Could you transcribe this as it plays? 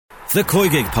The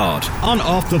Koigig Pod on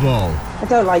Off the Ball. I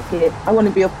don't like it. I want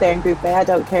to be up there in Group A. I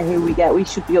don't care who we get. We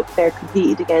should be up there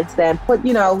competing against them. But,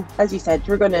 you know, as you said,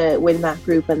 we're going to win that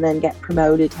group and then get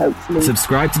promoted, hopefully.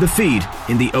 Subscribe to the feed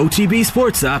in the OTB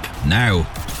Sports app now.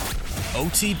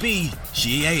 OTB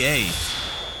GAA.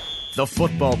 The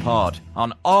Football Pod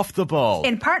on Off the Ball.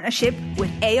 In partnership with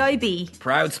AIB.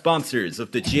 Proud sponsors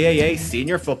of the GAA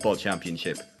Senior Football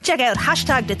Championship. Check out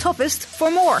 #TheToughest for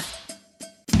more.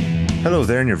 Hello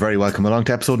there, and you're very welcome along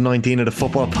to episode 19 of the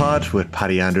Football Pod with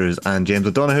Paddy Andrews and James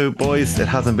O'Donoghue. Boys, it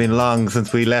hasn't been long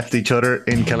since we left each other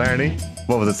in Killarney.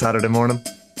 What was it, Saturday morning?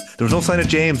 There was no sign of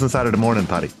James on Saturday morning,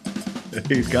 Paddy.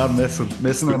 He's gone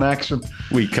missing in action.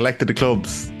 We collected the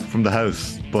clubs from the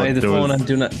house, but I had the phone and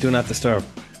do not disturb.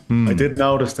 I did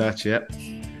notice that, yeah.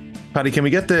 Paddy, can we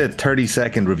get the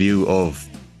 30-second review of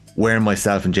where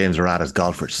myself and James are at as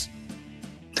golfers?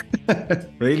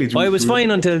 Really? I was fine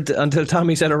until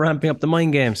Tommy started ramping up the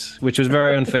mind games, which was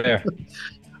very unfair.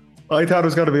 I thought it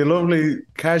was going to be a lovely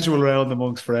casual round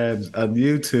amongst friends, and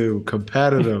you two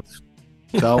competitive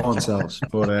so-and-sos.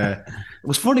 But it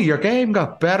was funny, your game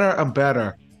got better and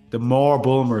better the more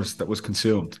Bulmers that was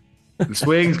consumed. The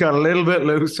swings got a little bit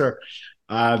looser,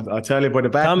 and I'll tell you, by the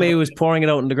back, Tommy was pouring it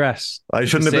out in the grass. I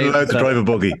shouldn't have been allowed to drive a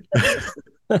buggy.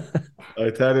 I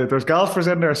tell you, there's golfers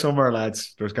in there somewhere,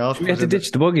 lads. There's golfers. We had to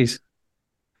ditch the buggies.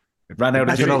 It ran out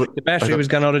of juice. The battery was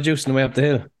gone out of juice on the way up the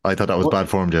hill. I thought that was bad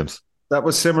form, James. That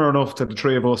was similar enough to the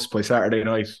three of us by Saturday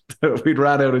night. We'd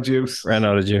ran out of juice. Ran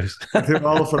out of juice.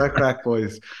 All for that crack,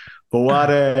 boys. But what...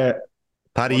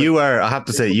 Paddy, you are, I have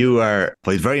to say, well,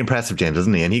 he's very impressive, James,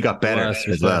 isn't he? And he got better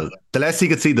as well. The less he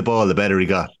could see the ball, the better he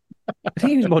got. I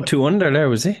think he was about 2 under there,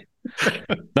 was he?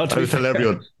 Not to tell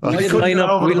everyone. We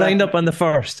lined up on the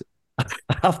first.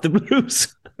 Off the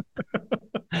blues.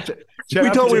 We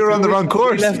thought we were on the wrong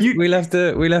course. We left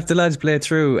the lads play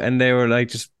through, and they were like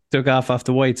just took off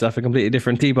the whites off a completely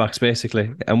different tee box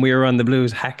basically, and we were on the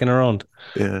blues hacking around.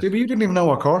 Yeah, but you didn't even know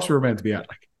what course we were meant to be at.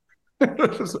 Like,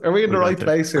 are we in the right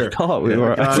place here? I thought we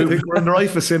were. I think we're in the right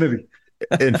vicinity.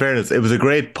 In fairness, it was a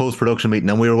great post-production meeting,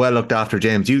 and we were well looked after.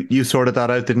 James, you sorted that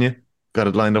out, didn't you? Got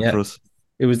it lined up for us.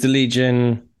 It was the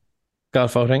Legion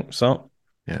golf outing, so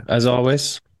as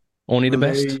always. Only the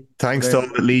best. Thanks to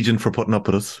Legion for putting up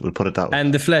with us. We'll put it that way.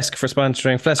 And the Flesk for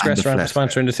sponsoring. Flesk Restaurant for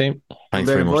sponsoring the team. Thanks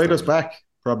very much. Will they invite us back?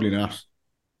 Probably not.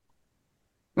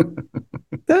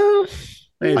 No,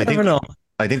 I never know.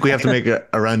 I think we have to make a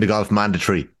round of golf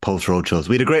mandatory post road shows.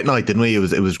 We had a great night, didn't we? It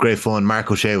was great fun. Mark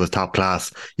O'Shea was top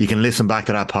class. You can listen back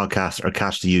to that podcast or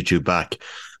catch the YouTube back.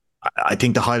 I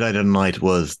think the highlight of the night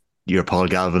was your Paul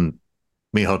Galvin,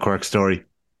 Michal Quirk story.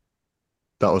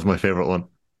 That was my favourite one.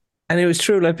 And it was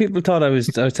true. Like people thought I was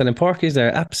telling porkies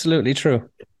there. Absolutely true.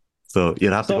 So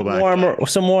you'd have to go back.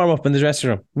 Some warm up in the dressing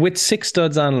room with 6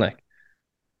 studs on, like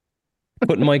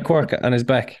putting Mike Quirk on his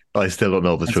back. I still don't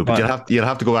know if it's true, but you'll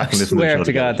have to go back and listen. I swear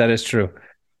to God, that is true,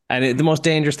 and the most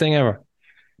dangerous thing ever.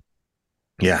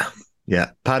 Yeah.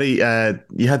 Paddy,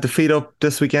 you had the feet up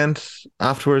this weekend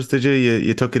afterwards, did you?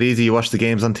 You took it easy. You watched the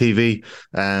games on TV.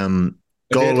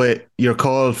 Galway, your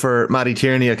call for Matty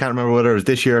Tierney, I can't remember whether it was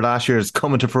this year or last year, is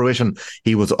coming to fruition.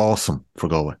 He was awesome for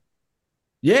Galway.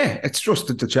 Yeah, it's just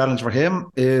that the challenge for him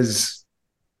is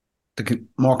the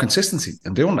more consistency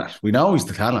in doing that. We know he's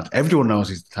the talent. Everyone knows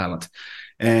he's the talent.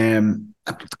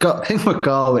 The thing with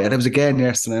Galway, and it was again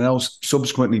yesterday, I know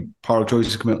subsequently Paul Joyce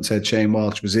has come out and said Shane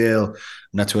Walsh was ill,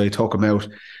 and that's why he took him out.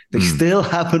 They still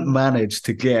haven't managed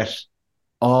to get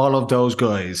all of those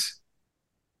guys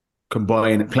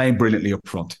playing brilliantly up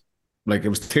front. Like it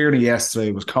was Tierney yesterday,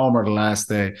 it was Comer the last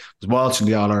day, it was Walsh in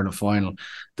the All-Ireland final.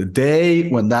 The day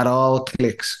when that all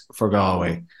clicks for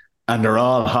Galway and they're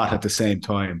all hot at the same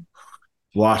time,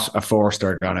 what a force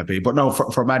they're going to be. But no,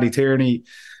 for Matty Tierney,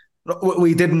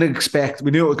 we didn't expect,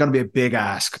 we knew it was going to be a big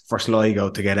ask for Sligo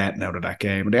to get anything out of that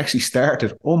game. And they actually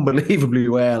started unbelievably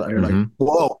well. And you're like,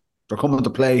 whoa, they're coming to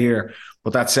play here.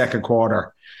 But that second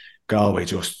quarter, Galway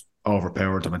just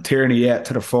overpowered them. And Tierney,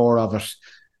 to the fore of it.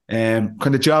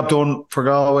 Kind of job done for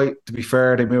Galway. To be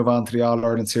fair, they move on to the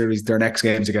All-Ireland series. Their next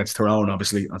game's against Tyrone,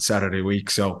 obviously, on Saturday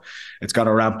week. So it's got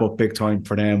to ramp up big time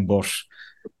for them. But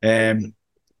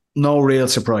no real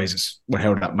surprises with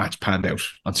how that match panned out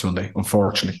on Sunday,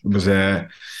 unfortunately. It was kind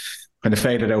of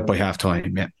faded out by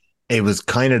half-time, yeah. It was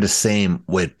kind of the same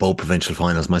with both provincial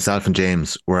finals. Myself and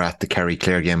James were at the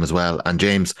Kerry-Clare game as well. And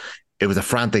James, it was a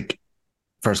frantic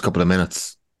first couple of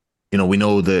minutes. You know, we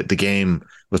know the game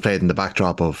was played in the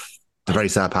backdrop of the very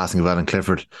sad passing of Alan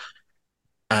Clifford.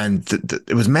 And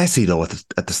it was messy, though, at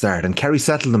the start. And Kerry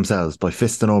settled themselves by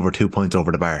fisting over 2 points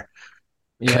over the bar.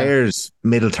 Clare's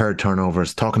middle third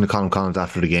turnovers, talking to Colin Collins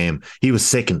after the game, he was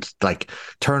sickened. Like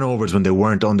turnovers when they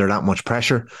weren't under that much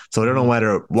pressure. So I don't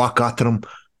know what got to them,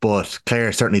 but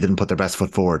Clare certainly didn't put their best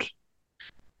foot forward.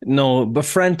 No, but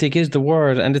frantic is the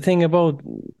word. And the thing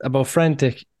about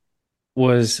frantic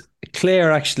was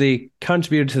Clare actually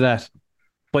contributed to that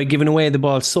by giving away the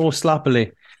ball so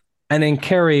sloppily. And then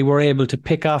Kerry were able to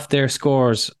pick off their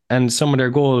scores and some of their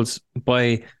goals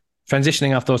by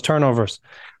transitioning off those turnovers.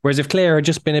 Whereas if Clare had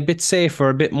just been a bit safer,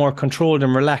 a bit more controlled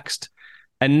and relaxed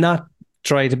and not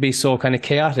try to be so kind of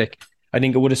chaotic, I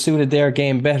think it would have suited their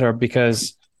game better,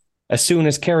 because as soon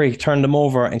as Kerry turned them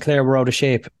over and Clare were out of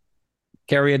shape,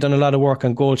 Kerry had done a lot of work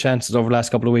on goal chances over the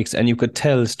last couple of weeks, and you could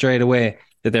tell straight away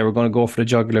that they were going to go for the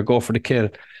jugular, go for the kill.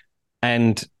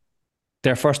 And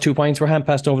their first 2 points were hand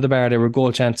passed over the bar. They were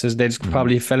goal chances. They just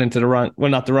probably fell into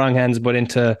not the wrong hands, but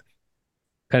into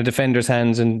kind of defenders'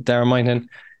 hands and Darren Moynihan.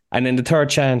 And then the third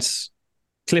chance,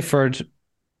 Clifford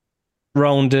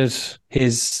rounded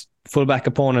his fullback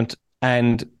opponent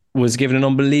and was given an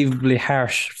unbelievably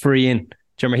harsh free in.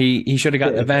 Do you remember he should have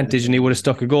got an advantage and he would have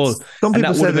stuck a goal. Some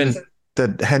people said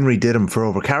that Henry did him for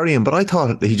overcarrying, but I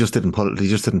thought he just didn't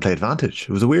play advantage.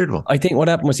 It was a weird one. I think what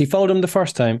happened was he fouled him the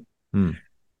first time.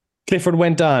 Clifford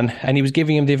went on and he was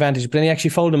giving him the advantage, but then he actually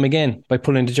fouled him again by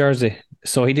pulling the jersey.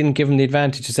 So he didn't give him the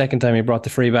advantage the second time he brought the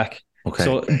free back. Okay.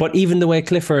 So, but even the way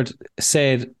Clifford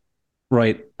said,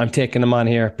 right, I'm taking him on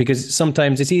here, because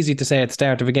sometimes it's easy to say at the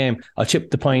start of a game, I'll chip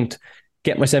the point,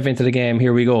 get myself into the game,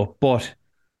 here we go. But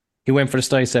he went for the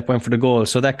style step, went for the goal.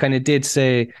 So that kind of did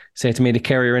say to me, the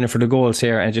Kerry are in it for the goals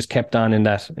here, and just kept on in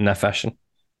that fashion.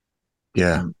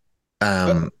 Yeah.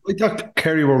 I thought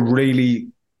Kerry were really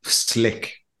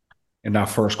slick in that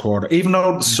first quarter, even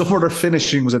though some of their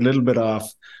finishing was a little bit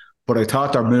off. But I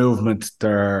thought their movement,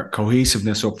 their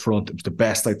cohesiveness up front, it was the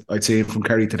best I'd seen from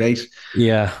Kerry to date.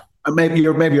 Yeah. And maybe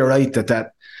you're right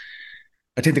that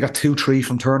I think they got 2-3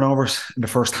 from turnovers in the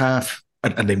first half.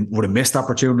 And they would have missed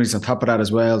opportunities on top of that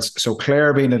as well. So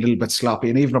Clare being a little bit sloppy,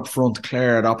 and even up front,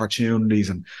 Clare had opportunities.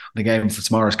 And the game,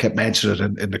 Fitzmaurice kept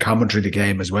mentioning it in the commentary of the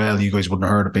game as well. You guys wouldn't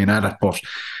have heard it being at it, but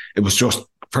it was just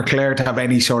for Clare to have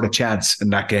any sort of chance in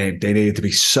that game, they needed to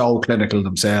be so clinical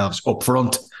themselves up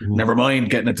front. Never mind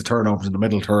getting into turnovers in the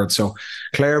middle third. So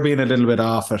Clare being a little bit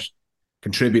off it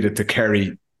contributed to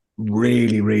Kerry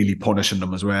really, really punishing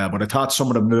them as well. But I thought some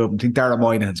of the movement, I think Darren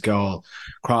Moynihan's goal,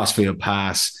 crossfield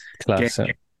pass. Class.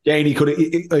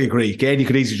 Gainey I agree. Gainey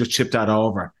could easily just chip that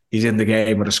over. He's in the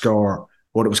game with a score.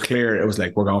 But it was clear, it was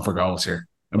like, we're going for goals here.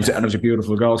 And it was a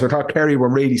beautiful goal. So I thought Kerry were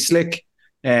really slick.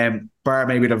 Bar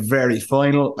maybe the very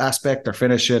final aspect, their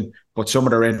finishing, but some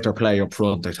of their interplay up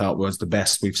front I thought was the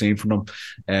best we've seen from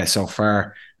them so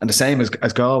far. And the same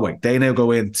as Galway. They now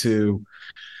go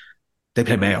they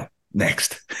play Mayo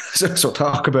next. so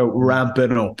talk about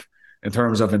ramping up in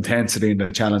terms of intensity and the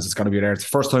challenge that's going to be there. It's the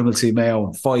first time we'll see Mayo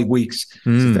in 5 weeks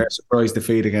since their surprise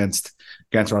defeat against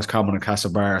Roscommon and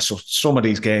Castlebar. So some of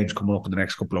these games coming up in the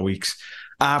next couple of weeks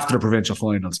after the provincial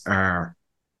finals are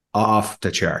off the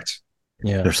charts.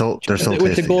 Yeah, they're so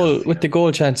with the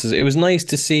goal chances. It was nice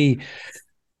to see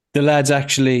the lads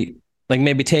actually like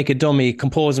maybe take a dummy,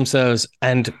 compose themselves,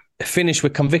 and finish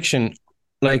with conviction.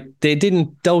 Like they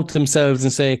didn't doubt themselves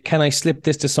and say, "Can I slip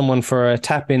this to someone for a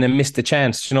tap in and miss the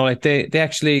chance?" You know, like they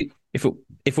actually, if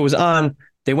it was on,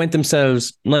 they went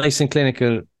themselves nice and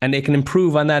clinical, and they can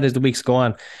improve on that as the weeks go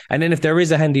on. And then if there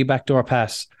is a handy backdoor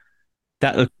pass,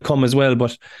 that'll come as well.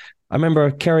 But I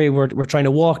remember Kerry were trying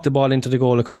to walk the ball into the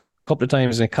goal a couple of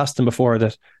times, and it cost them before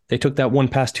that they took that one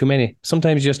pass too many.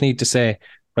 Sometimes you just need to say,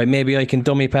 right, maybe I can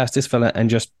dummy past this fella and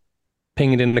just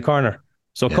ping it in the corner.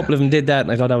 So a couple of them did that,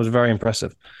 and I thought that was very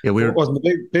impressive. Yeah, it wasn't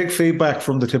a big feedback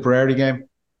from the Tipperary game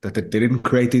that they didn't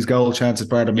create these goal chances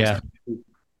part of it.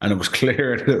 And it was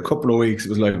clear in a couple of weeks, it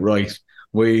was like, right,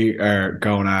 we are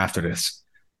going after this.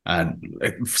 And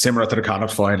similar to the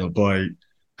Connacht final, by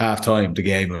half time the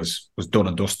game was done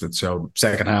and dusted. So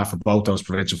second half of both those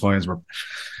provincial finals were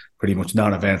pretty much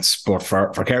non-events. But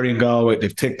for Kerry and Galway,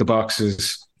 they've ticked the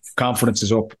boxes, confidence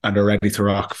is up, and they're ready to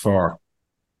rock for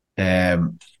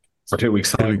 2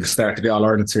 weeks time to start the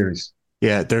All-Ireland series.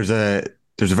 Yeah, there's a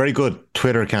very good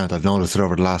Twitter account. I've noticed it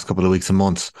over the last couple of weeks and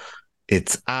months.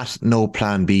 It's at No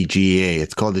Plan B GAA.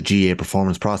 It's called the GAA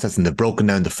Performance Process, and they've broken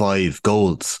down the 5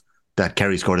 goals that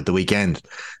Kerry scored at the weekend.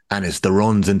 And it's the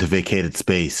runs into vacated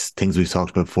space, things we've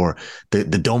talked about before, the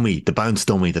dummy, the bounce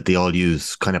dummy that they all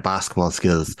use, kind of basketball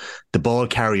skills, the ball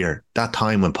carrier, that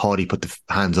time when Paddy put the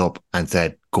hands up and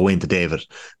said, go into David,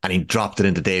 and he dropped it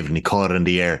into David and he caught it in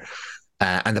the air,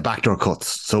 and the backdoor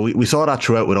cuts. So we saw that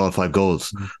throughout with all 5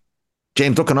 goals.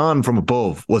 James, looking on from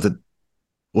above, was it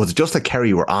Was it just that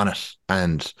Kerry were on it?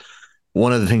 And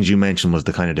one of the things you mentioned was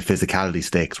the kind of the physicality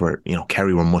stakes where,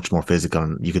 Kerry were much more physical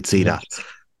and you could see that.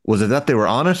 Was it that they were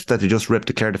on it, that they just ripped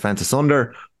the Clare defence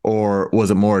asunder, or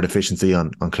was it more a deficiency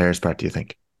on Clare's part, do you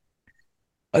think?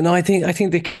 No, I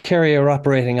think the Kerry are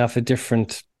operating off a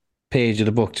different page of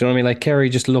the book. Do you know what I mean? Like Kerry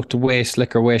just looked way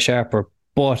slicker, way sharper,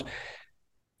 but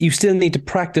you still need to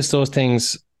practice those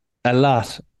things a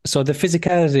lot. So the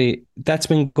physicality, that's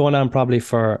been going on probably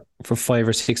for 5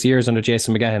 or 6 years under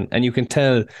Jason McGahan. And you can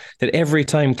tell that every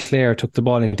time Clare took the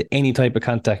ball into any type of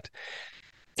contact,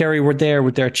 Kerry were there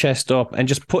with their chest up and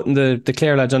just putting the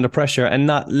Clare lads under pressure and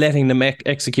not letting them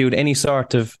execute any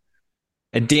sort of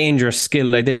a dangerous skill.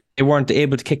 Like they weren't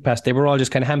able to kick past. They were all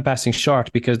just kind of hand passing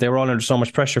short because they were all under so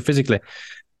much pressure physically.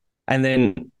 And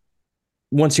then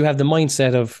once you have the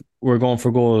mindset of we're going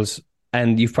for goals,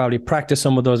 and you've probably practiced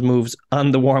some of those moves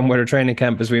on the warm weather training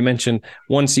camp, as we mentioned,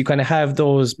 once you kind of have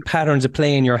those patterns of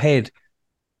play in your head,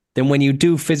 then when you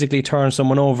do physically turn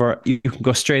someone over, you can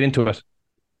go straight into it,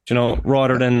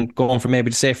 rather than going for maybe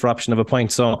the safer option of a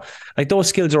point. So like those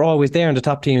skills are always there in the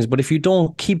top teams, but if you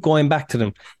don't keep going back to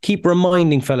them, keep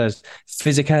reminding fellas,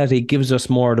 physicality gives us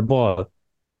more of the ball.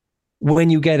 When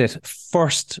you get it,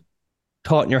 first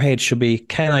thought in your head should be,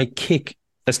 can I kick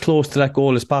as close to that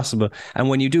goal as possible? And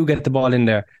when you do get the ball in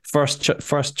there, first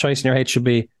choice in your head should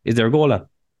be, is there a goal on?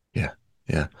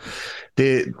 Yeah.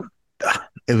 It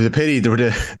was a pity there were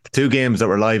the 2 games that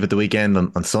were live at the weekend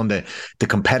on Sunday. The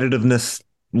competitiveness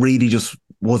really just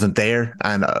wasn't there.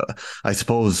 And I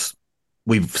suppose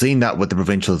we've seen that with the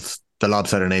provincials, the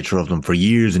lopsided nature of them for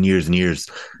years and years and years.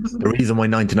 The reason why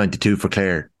 1992 for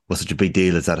Clare was such a big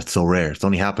deal is that it's so rare. It's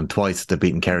only happened twice. They've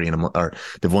beaten Kerry or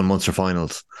they've won Munster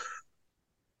finals.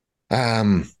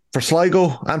 For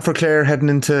Sligo and for Clare heading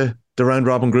into the round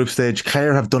robin group stage,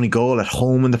 Clare have Donegal at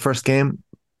home in the first game.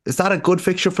 Is that a good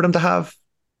fixture for them to have?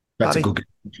 That's Paddy? a good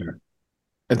fixture.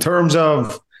 In terms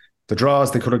of the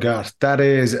draws they could have got, that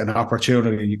is an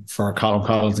opportunity for Colin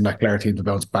Collins and that Clare team to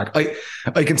bounce back.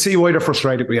 I can see why they're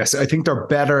frustrated, but yes, I think they're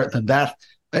better than that.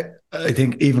 I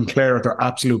think even Clare at their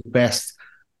absolute best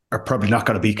are probably not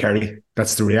going to beat Kerry.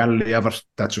 That's the reality of it.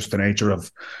 That's just the nature of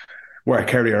where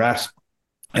Kerry are at.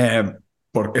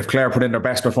 But if Clare put in their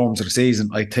best performance of the season,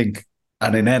 I think,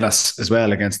 and in Ennis as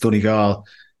well against Donegal,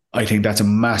 I think that's a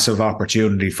massive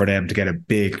opportunity for them to get a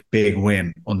big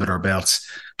win under their belts.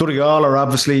 Donegal are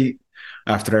obviously,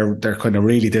 after their kind of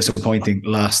really disappointing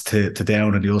loss to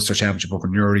Down in the Ulster Championship up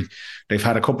in Newry, they've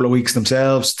had a couple of weeks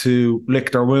themselves to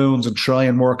lick their wounds and try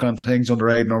and work on things under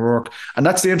Aidan O'Rourke. And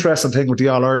that's the interesting thing with the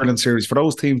All-Ireland series. For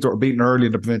those teams that were beaten early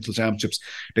in the provincial championships,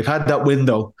 they've had that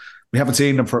window. We haven't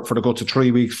seen them for the guts of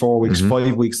 3 weeks, 4 weeks,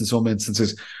 5 weeks in some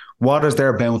instances. What is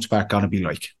their bounce back going to be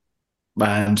like?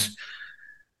 And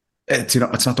it's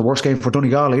not the worst game for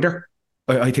Donegal either.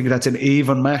 I think that's an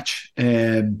even match.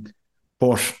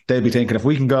 But they'll be thinking, if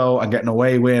we can go and get an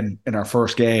away win in our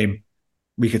first game,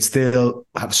 we could still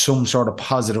have some sort of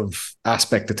positive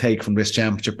aspect to take from this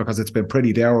championship, because it's been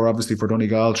pretty dour, obviously, for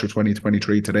Donegal through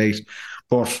 2023 to date.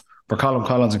 But for Colin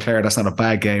Collins and Clare, that's not a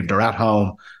bad game. They're at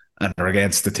home and they're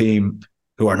against the team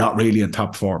who are not really in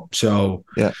top form. So,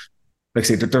 like I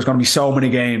say, there's going to be so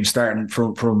many games starting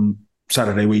from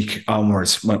Saturday week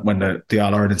onwards when the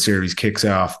All-Ireland series kicks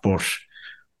off. But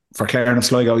for Clare and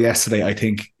Sligo yesterday, I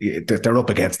think they're up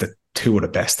against the 2 of the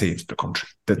best teams in the country.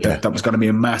 That was going to be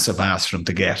a massive ask for them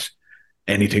to get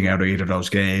anything out of either of those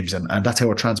games. And that's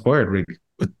how it transpired, really.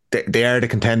 They are the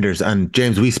contenders. And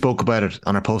James, we spoke about it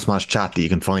on our post-match chat that you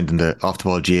can find in the Off the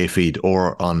Ball GA feed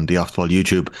or on the Off the Ball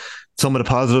YouTube. Some of the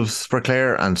positives for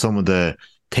Clare and some of the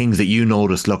things that you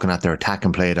noticed looking at their attack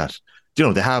and play that,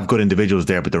 they have good individuals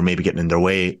there, but they're maybe getting in their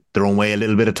own way a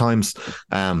little bit at times.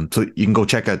 So you can go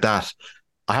check out that.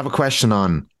 I have a question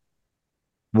on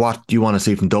what you want to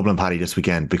see from Dublin, Paddy, this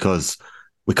weekend, because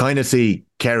we kind of see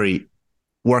Kerry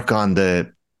work on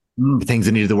the things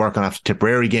they needed to work on after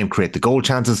Tipperary game, create the goal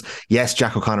chances. Yes,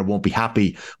 Jack O'Connor won't be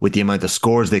happy with the amount of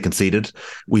scores they conceded.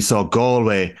 We saw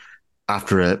Galway,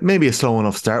 after maybe a slow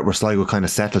enough start where Sligo kind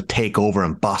of settled, take over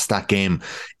and boss that game.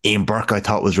 Ian Burke, I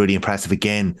thought, was really impressive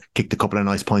again. Kicked a couple of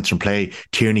nice points from play.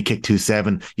 Tierney kicked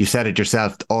 2-7. You said it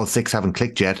yourself, all 6 haven't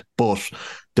clicked yet, but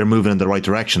they're moving in the right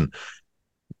direction.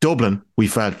 Dublin, we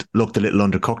felt, looked a little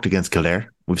undercooked against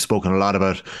Kildare. We've spoken a lot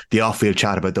about the off-field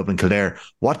chat about Dublin-Kildare.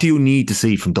 What do you need to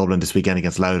see from Dublin this weekend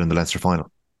against Louth in the Leinster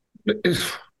final? It's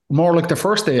more like the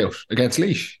first day out against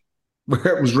Laois,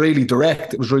 where it was really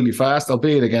direct, it was really fast,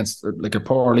 albeit against like a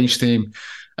poor Laois team.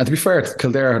 And to be fair,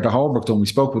 Kildare had the homework done. We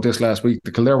spoke about this last week.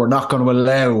 The Kildare were not going to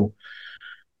allow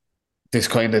this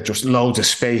kind of just loads of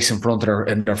space in front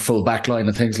of their full back line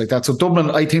and things like that. So Dublin,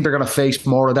 I think they're going to face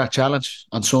more of that challenge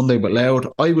on Sunday with Louth.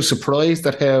 I was surprised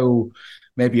at how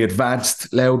maybe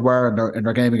advanced Louth were in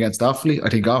their game against Offaly. I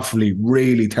think Offaly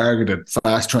really targeted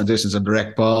fast transitions and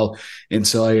direct ball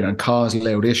inside and caused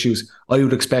Louth issues. I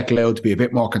would expect Louth to be a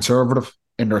bit more conservative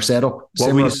in their setup.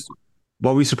 What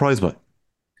were you surprised by?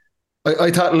 I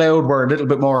thought Louth were a little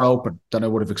bit more open than I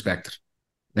would have expected.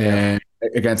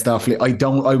 Against Offaly.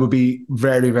 I would be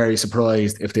very, very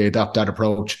surprised if they adopt that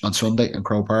approach on Sunday in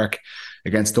Croke Park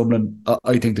against Dublin.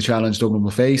 I think the challenge Dublin will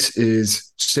face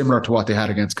is similar to what they had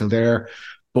against Kildare,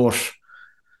 but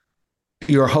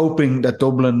you're hoping that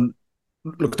Dublin,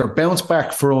 look, they're bounced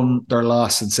back from their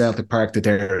loss in Celtic Park to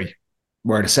Derry,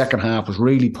 where the second half was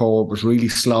really poor, was really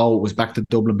slow. It was back to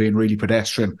Dublin being really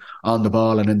pedestrian on the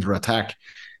ball and in their attack.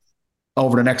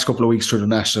 Over the next couple of weeks through the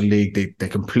National League, they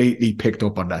completely picked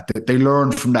up on that. They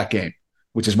learned from that game,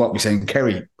 which is what we say in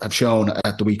Kerry have shown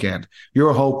at the weekend.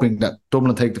 You're hoping that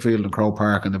Dublin take the field in Croke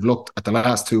Park, and they've looked at the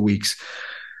last 2 weeks,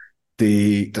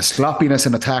 the sloppiness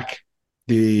in attack,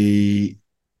 no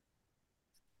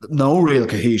real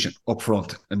cohesion up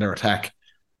front in their attack,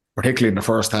 particularly in the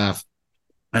first half,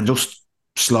 and just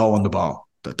slow on the ball.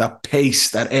 That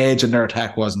pace, that edge in their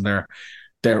attack wasn't there.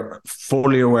 They're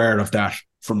fully aware of that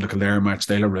from the Kildare match.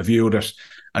 They'll have reviewed it,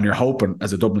 and you're hoping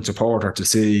as a Dublin supporter to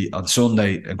see on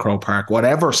Sunday in Croke Park,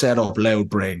 whatever setup Louth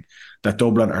bring, that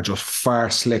Dublin are just far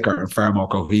slicker and far more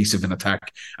cohesive in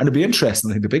attack. And it'd be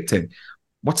interesting. I think the big thing,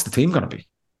 what's the team going to be?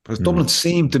 Because Dublin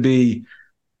seem to be,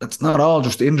 it's not all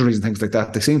just injuries and things like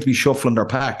that. They seem to be shuffling their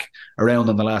pack around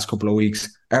in the last couple of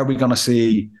weeks. Are we going to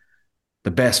see the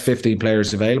best 15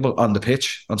 players available on the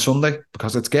pitch on Sunday?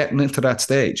 Because it's getting into that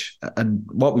stage. And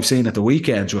what we've seen at the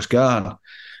weekend just gone,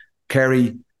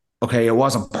 Kerry, okay, it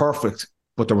wasn't perfect,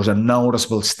 but there was a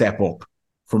noticeable step up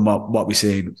from what we've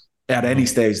seen at any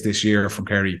stage this year from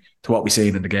Kerry to what we've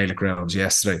seen in the Gaelic grounds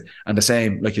yesterday. And the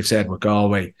same, like you've said, with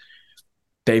Galway,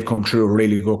 they've come through a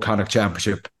really good Connacht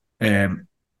Championship and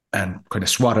kind of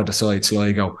swatted aside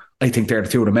Sligo. I think they're the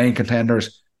two of the main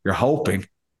contenders. You're hoping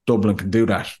Dublin can do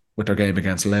that with their game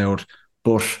against Louth,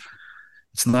 but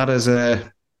it's not as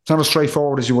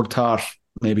straightforward as you would have thought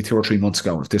maybe 2 or 3 months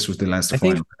ago if this was the Leinster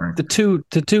final. I think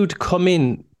the two to come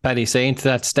in, Paddy, say into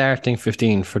that starting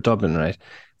 15 for Dublin, right?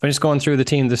 If I'm just going through the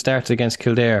team that started against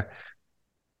Kildare,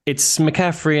 it's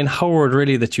McCaffrey and Howard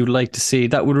really that you'd like to see.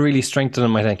 That would really strengthen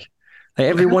them, I think. Like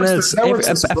everyone else,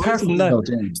 apart from that,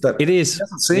 James, that it is. He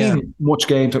hasn't seen much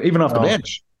game, even off the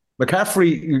bench.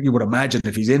 McCaffrey, you would imagine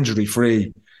if he's injury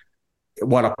free,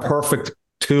 what a perfect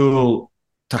tool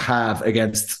to have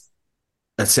against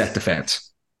a set defence.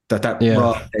 That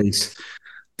raw pace.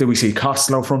 Do we see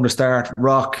Costello from the start?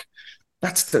 Rock?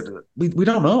 We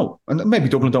don't know. And maybe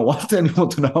Dublin don't want anyone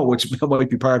to know, which might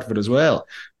be part of it as well.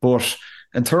 But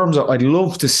in terms of, I'd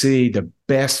love to see the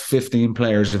best 15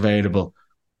 players available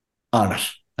on it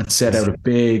and set out a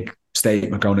big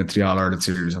statement going into the All-Ireland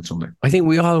series on Sunday. I think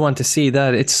we all want to see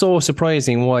that. It's so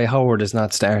surprising why Howard is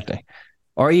not starting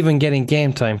or even getting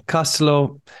game time.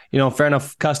 Costello, fair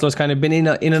enough. Costello's kind of been in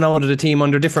and out of the team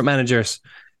under different managers.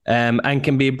 And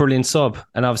can be a brilliant sub,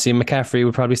 and obviously McCaffrey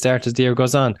will probably start as the year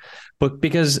goes on. But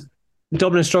because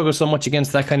Dublin struggles so much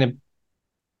against that kind of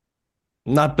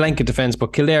not blanket defence,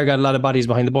 but Kildare got a lot of bodies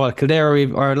behind the ball.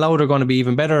 Kildare or Louth are going to be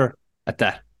even better at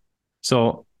that.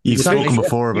 So you've spoken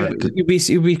before about it.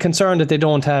 You'd be concerned that they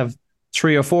don't have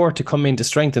 3 or 4 to come in to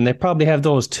strengthen. They probably have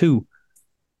those 2,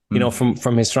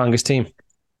 from his strongest team.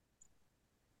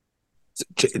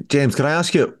 James, can I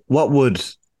ask you, what would,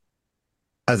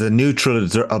 as a neutral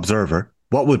observer,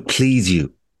 what would please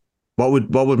you? What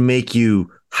would make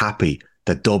you happy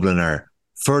that Dublin are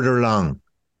further along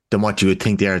than what you would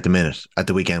think they are at the minute, at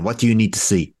the weekend? What do you need to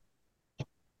see?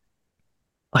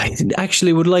 I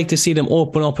actually would like to see them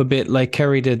open up a bit like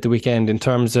Kerry did the weekend in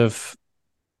terms of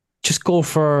just go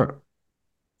for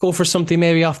something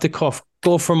maybe off the cuff,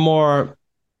 go for more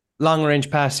long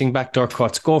range passing, backdoor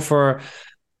cuts, go for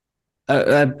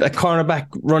a cornerback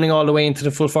running all the way into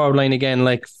the full forward line again,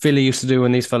 like Philly used to do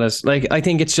in these fellas. Like, I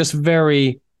think it's just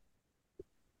very,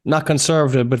 not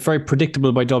conservative, but very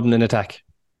predictable by Dublin in attack.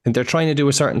 And they're trying to do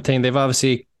a certain thing. They've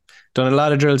obviously done a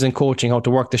lot of drills in coaching, how to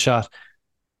work the shot.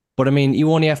 But I mean,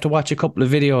 you only have to watch a couple of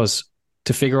videos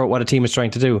to figure out what a team is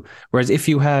trying to do. Whereas if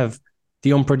you have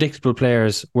the unpredictable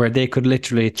players where they could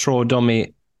literally throw a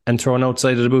dummy and throw an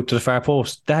outside of the boot to the far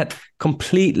post, that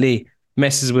completely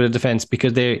messes with the defence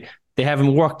because they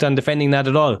haven't worked on defending that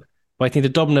at all. But I think the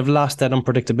Dublin have lost that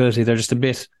unpredictability. They're just a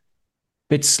bit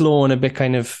slow and a bit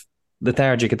kind of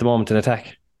lethargic at the moment in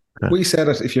attack. We said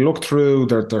it, if you look through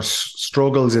their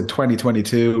struggles in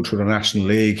 2022 through the National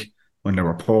League, when they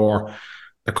were poor,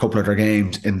 a couple of their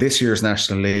games in this year's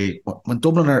National League, when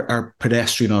Dublin are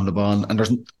pedestrian on the ball,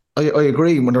 and I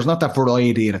agree, when there's not that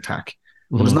variety in attack,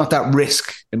 when there's not that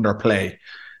risk in their play,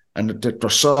 and they're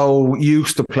so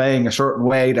used to playing a certain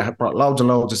way that have brought loads and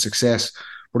loads of success.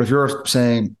 But if you're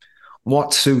saying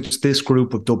what suits this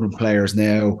group of Dublin players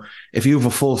now, if you have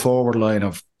a full forward line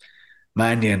of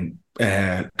Mannion,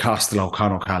 Costello,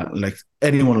 Conor Callan, like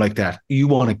anyone like that, you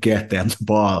want to get them the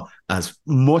ball as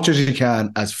much as you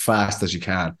can, as fast as you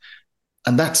can.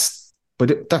 And that's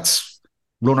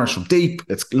runners from deep,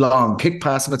 it's long kick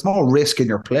passing, it's more risk in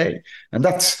your play. And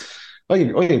that's, I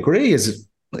agree,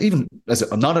 even as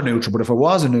I'm not a neutral, but if I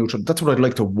was a neutral, that's what I'd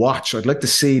like to watch. I'd like to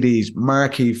see these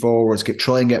marquee forwards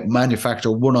try and get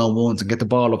manufacture one-on-ones and get the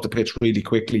ball up the pitch really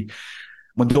quickly.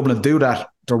 When Dublin do that,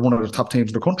 they're one of the top teams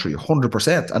in the country,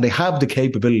 100%, and they have the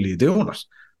capability of doing it.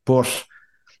 But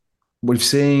we've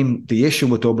seen the issue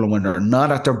with Dublin when they're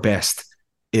not at their best,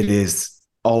 it is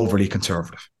overly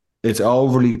conservative. It's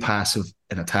overly passive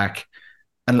in attack.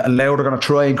 And now they're going to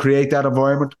try and create that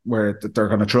environment where they're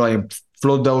going to try and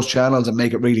flood those channels and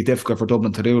make it really difficult for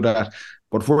Dublin to do that.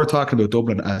 But if we're talking about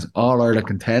Dublin as All-Ireland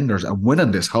contenders and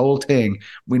winning this whole thing,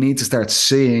 we need to start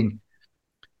seeing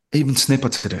even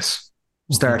snippets of this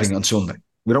starting on Sunday.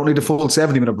 We don't need a full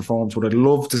 70-minute performance, but I'd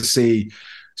love to see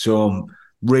some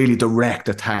really direct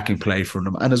attacking play from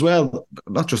them. And as well,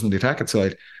 not just on the attacking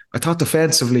side, I thought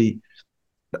defensively,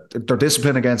 their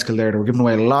discipline against Kildare, they were giving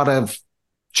away a lot of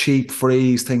cheap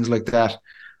frees, things like that.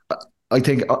 I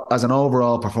think as an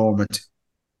overall performance,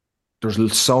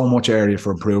 there's so much area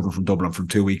for improvement from Dublin from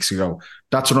 2 weeks ago.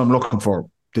 That's what I'm looking for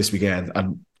this weekend,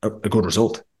 and a good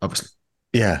result, obviously.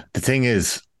 Yeah, the thing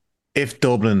is, if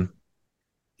Dublin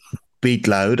beat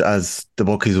Louth, as the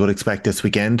bookies would expect this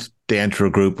weekend, they enter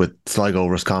a group with Sligo,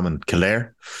 Roscommon,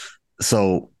 Kildare.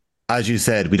 So, as you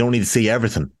said, we don't need to see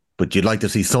everything, but you'd like to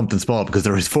see something small, because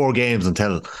there is 4 games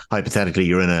until, hypothetically,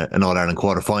 you're in an All-Ireland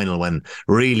quarter-final, when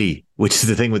really, which is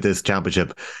the thing with this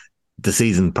championship, the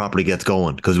season properly gets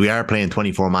going, because we are playing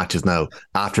 24 matches now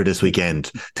after this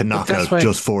weekend to knock out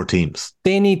just 4 teams.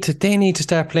 They need to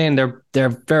start playing their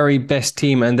very best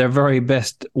team and their very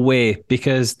best way,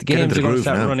 because the games are going to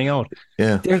start running out.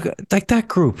 Yeah, they're like that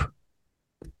group.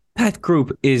 That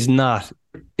group is not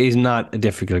a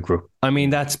difficult group. I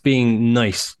mean, that's being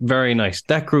nice, very nice.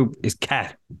 That group is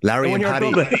cat. Larry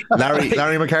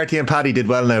McCarthy and Paddy did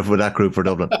well now for that group for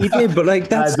Dublin. He did, but like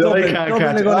that's Dublin.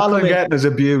 All I'm getting is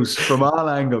abuse from all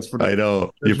angles. I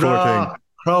know, you poor thing.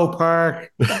 Crow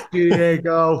Park,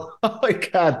 Diego. I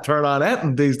can't turn on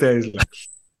anything these days.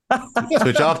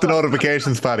 Switch off the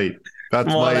notifications, Paddy. That's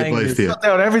my advice to you. Shut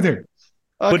down everything.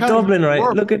 But Dublin, right?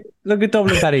 Look at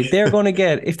Dublin, Paddy. They're going to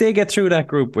get, if they get through that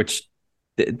group, which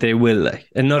they will, like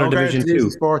another Division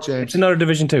 2. It's another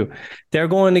Division 2. They're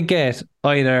going to get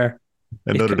either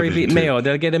if they beat Mayo,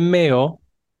 they'll get a Mayo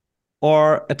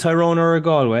or a Tyrone or a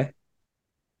Galway.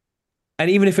 And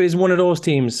even if it is one of those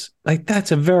teams, like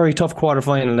that's a very tough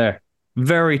quarterfinal there.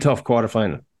 Very tough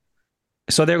quarterfinal.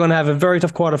 So they're going to have a very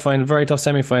tough quarterfinal, very tough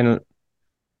semi-final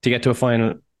to get to a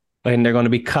final. And they're going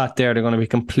to be caught there. They're going to be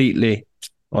completely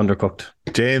undercooked.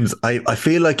 James, I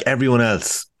feel like everyone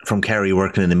else from Kerry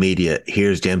working in the media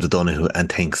hears James O'Donoghue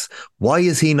and thinks, why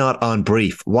is he not on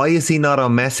brief? Why is he not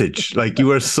on message? Like,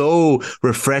 you are so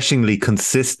refreshingly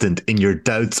consistent in your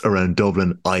doubts around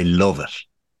Dublin. I love it.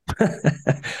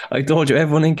 I told you,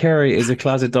 everyone in Kerry is a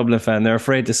closet Dublin fan. They're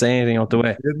afraid to say anything out the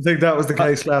way. I didn't think that was the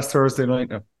case last Thursday night.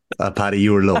 No. Paddy,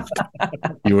 you were loved.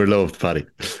 You were loved, Paddy.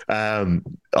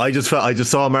 I just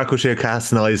saw Mark O'Shea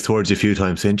casting eyes towards you a few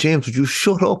times, saying, "James, would you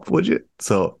shut up? Would you?"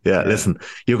 So yeah. Listen,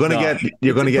 you're going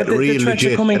to get real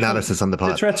legit analysis on the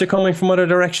pod. The threats are coming from other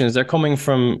directions. They're coming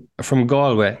from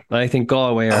Galway. I think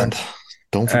Galway are. And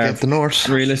don't forget the North.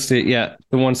 Realistic, yeah,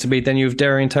 the ones to beat. Then you have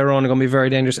Derry and Tyrone are going to be very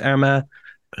dangerous. Armagh.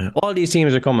 All these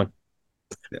teams are coming.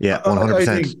 Yeah,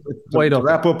 100%. To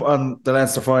wrap up on the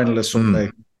Leinster final this Sunday.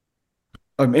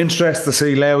 I'm interested to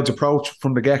see Louth's approach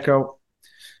from the get-go.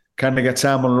 Can they get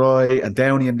Sam Mulroy and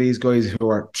Downey and these guys who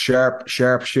are sharp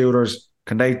shooters?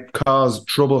 Can they cause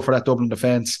trouble for that Dublin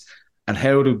defence? And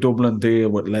how do Dublin deal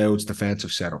with Louth's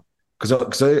defensive setup?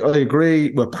 Because I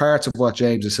agree with parts of what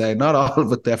James is saying. Not all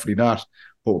of it, definitely not.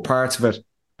 But with parts of it,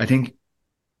 I think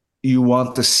you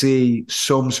want to see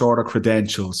some sort of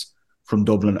credentials from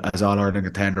Dublin as All-Ireland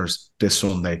contenders this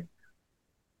Sunday.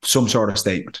 Some sort of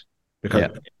statement.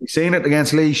 Because we've seen it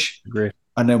against Laois,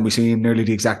 and then we've seen nearly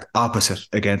the exact opposite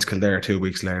against Kildare 2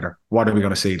 weeks later. What are we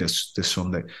going to see this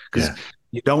Sunday? Because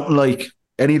you don't like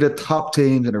any of the top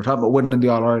teams, and they're talking about winning the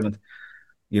All-Ireland,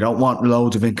 you don't want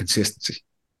loads of inconsistency.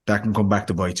 That can come back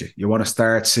to bite you. You want to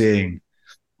start seeing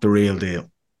the real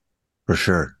deal. For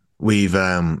sure. We're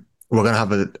going to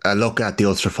have a look at the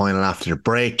Ulster final after the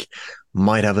break.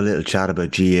 Might have a little chat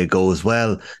about GAAGO as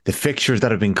well. The fixtures that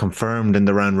have been confirmed in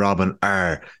the round robin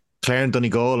are Clare and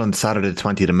Donegal on Saturday the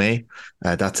 20th of May.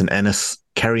 That's in Ennis.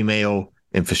 Kerry Mayo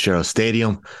in Fitzgerald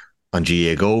Stadium on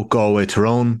GAAGO. Galway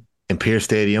Tyrone in Pearse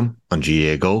Stadium on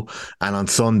GAAGO. And on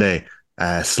Sunday,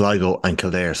 Sligo and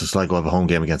Kildare. So Sligo have a home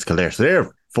game against Kildare. So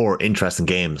they're 4 interesting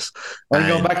games. Are you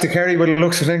going back to Kerry by the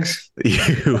looks of things?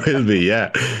 You will be,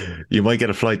 yeah. You might get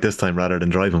a flight this time rather than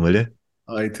driving, will you?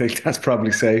 I think that's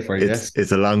probably safer, yes.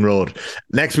 It's a long road.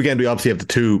 Next weekend, we obviously have the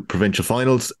 2 provincial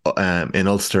finals in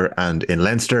Ulster and in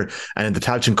Leinster. And in the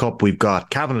Tailteann Cup, we've got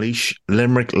Cavendish,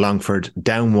 Limerick, Longford,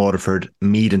 Down Waterford,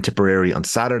 Meath and Tipperary on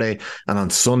Saturday. And on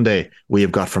Sunday, we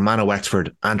have got Fermanagh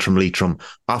Wexford, Antrim Leitrim,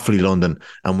 Offaly London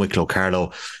and Wicklow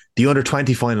Carlow. The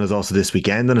under-20 final is also this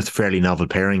weekend, and it's a fairly novel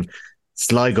pairing.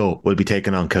 Sligo will be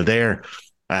taking on Kildare.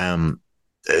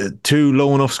 2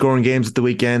 low enough scoring games at the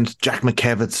weekend. Jack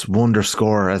McKevitt's wonder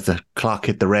score as the clock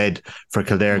hit the red for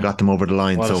Kildare got them over the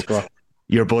line. So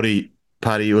your buddy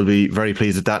Paddy will be very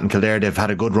pleased with that. And Kildare, they've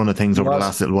had a good run of things over the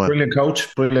last little while. Brilliant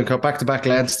coach. Back-to-back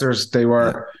Leinsters. They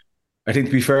were, I think,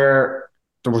 to be fair,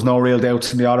 there was no real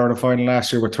doubts in the All-Ireland final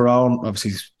last year with Tyrone,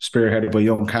 obviously spearheaded by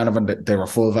young Canavan. They were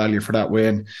full value for that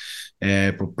win.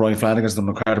 But Brian Flanagan's done an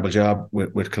incredible job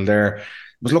with Kildare. It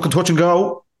was looking touch and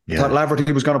go. I thought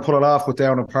Laverty was going to pull it off with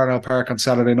down in Parnell Park on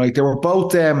Saturday night. They were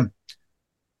both, they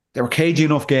were cagey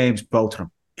enough games, both of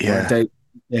them.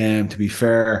 Yeah. To be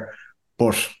fair,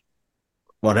 but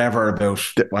whatever about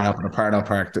what happened at Parnell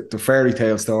Park, the fairy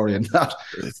tale story and that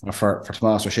for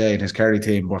Tomás O'Shea and his Kerry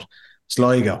team, but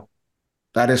Sligo.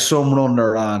 That is some run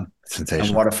they're on. Sensational.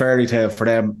 And what a fairy tale for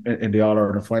them in the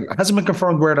All-Ireland final. It hasn't been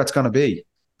confirmed where that's going to be.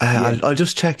 I'll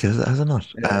just check, has it not?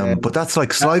 But that's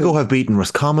like Sligo have beaten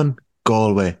Roscommon,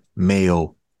 Galway,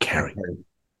 Mayo, Kerry.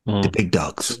 The big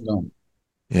dogs.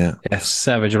 Yeah. Yes,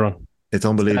 savage run. It's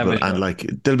unbelievable. And like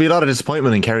there'll be a lot of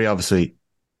disappointment in Kerry, obviously,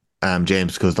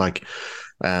 James, because like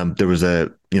there was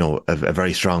a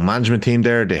very strong management team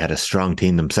there. They had a strong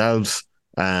team themselves.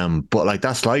 But like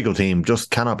that Sligo team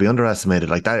just cannot be underestimated.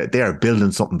 Like they are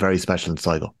building something very special in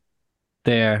Sligo.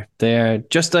 They are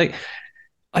just like,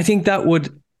 I think that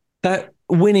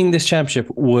winning this championship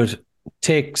would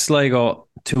take Sligo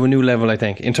to a new level. I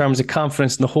think in terms of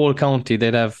confidence in the whole county,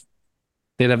 they'd have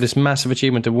this massive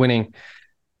achievement of winning.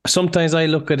 Sometimes I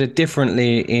look at it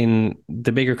differently in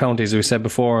the bigger counties, as we said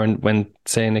before, and when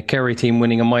saying a Kerry team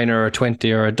winning a minor or a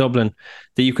 20 or a Dublin,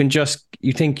 that you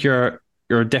think you're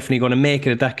definitely going to make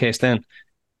it at that case then.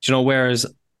 Whereas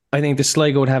I think the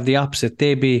Sligo would have the opposite.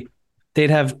 They'd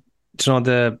have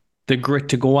the grit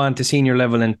to go on to senior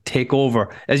level and take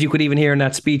over. As you could even hear in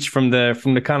that speech from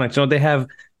the Connacht. They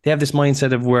have this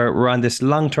mindset of where we're on this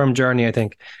long-term journey, I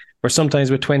think, where sometimes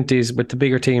with 20s, with the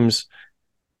bigger teams,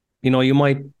 you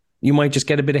might just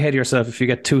get a bit ahead of yourself if you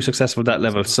get too successful at that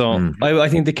level. So I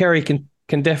think the Kerry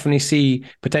can definitely see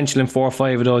potential in 4 or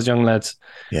 5 of those young lads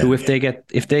who, if they get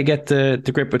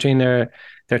the grip between their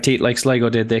teeth like Sligo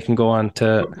did, they can go on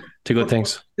to good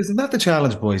things. Isn't that the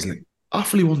challenge, boys? Like,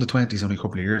 Offaly won the 20s only a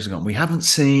couple of years ago, and we haven't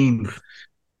seen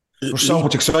there's so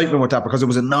much excitement with that because it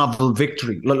was a novel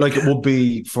victory, like it would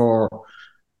be for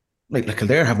like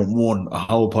Kildare haven't won a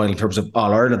whole pile in terms of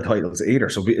All-Ireland titles either,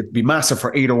 so it'd be massive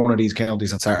for either one of these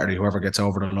counties on Saturday, whoever gets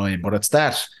over the line. But it's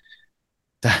that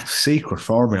secret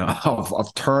formula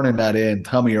of turning that in.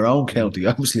 Tommy, your own county,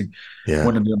 obviously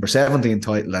winning the under 17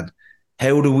 title, and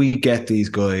how do we get these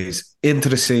guys into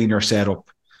the senior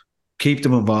setup, keep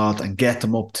them involved, and get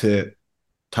them up to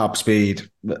top speed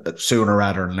sooner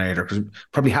rather than later? Because we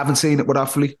probably haven't seen it with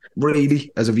Offaly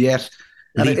really as of yet.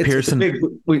 And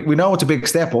Pearson, we know it's a big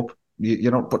step up,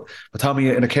 but Tommy,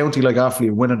 in a county like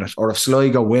Offaly winning it, or if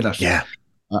Sligo win it,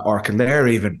 or Kildare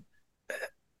even,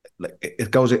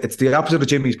 it's the opposite of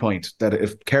Jimmy's point, that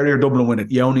if Kerry or Dublin win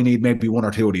it, you only need maybe 1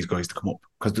 or 2 of these guys to come up,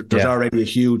 because there's already a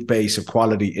huge base of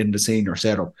quality in the senior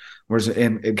setup. Whereas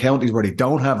in counties where they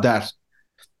don't have that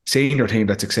senior team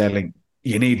that's excelling,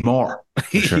 you need more.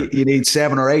 Sure. You need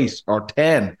 7 or 8 or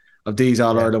 10 of these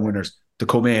All-Ireland winners to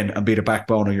come in and be the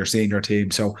backbone of your senior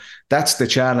team. So that's the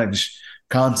challenge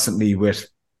constantly with,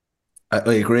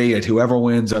 I agree, at whoever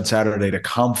wins on Saturday, the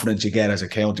confidence you get as a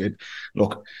county.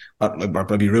 Look, I'll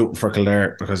be rooting for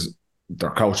Kildare because their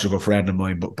coach is a good friend of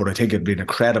mine, but I think it'd be an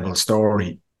incredible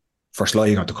story for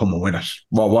Sligo to come and win it.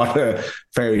 Well, what a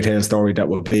fairy tale story that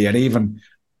would be. And even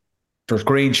there's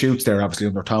green shoots there, obviously,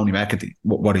 under Tony McEntee,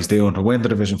 what he's doing to win the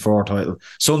Division 4 title.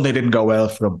 Sunday didn't go well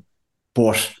for them,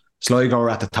 but Sligo are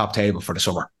at the top table for the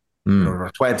summer. Their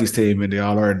 20s team in the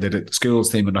All-Ireland, the schools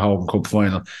team in the Home Cup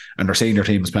final, and their senior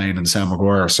team is playing in the Sam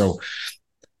Maguire. So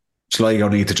Sligo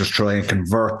need to just try and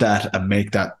convert that and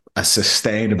make that a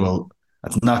sustainable.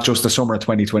 It's not just the summer of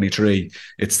 2023,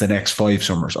 it's the next 5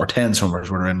 summers or 10 summers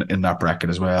we're in that bracket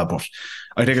as well. But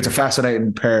I think it's a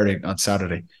fascinating pairing on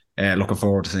Saturday. Looking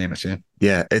forward to seeing it, yeah.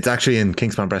 Yeah, it's actually in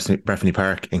Kingspan Breffni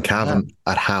Park in Cavan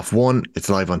at 1:30. It's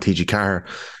live on TG Carr.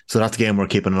 So that's a game we're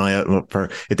keeping an eye out for.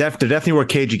 They definitely were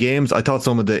cagey games. I thought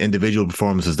some of the individual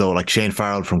performances, though, like Shane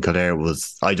Farrell from Kildare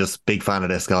I just big fan of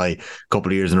this guy. A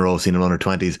couple of years in a row, seen him under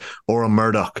 20s. Or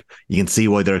Murdoch, you can see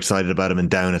why they're excited about him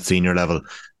and down at senior level.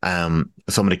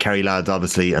 Some of the Kerry lads,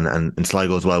 obviously, and in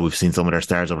Sligo as well. We've seen some of their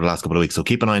stars over the last couple of weeks. So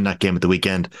keep an eye on that game at the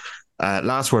weekend.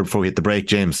 Last word before we hit the break,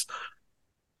 James.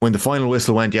 When the final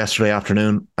whistle went yesterday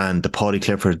afternoon and the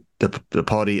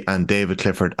Paddy and David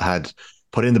Clifford had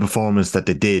put in the performance that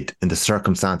they did in the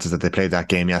circumstances that they played that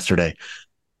game yesterday,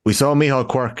 we saw Micheál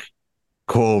Quirke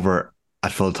go over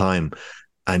at full time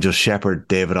and just shepherd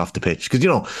David off the pitch. Because,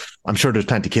 I'm sure there's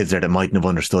plenty of kids there that mightn't have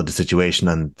understood the situation.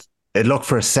 And it looked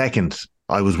for a second,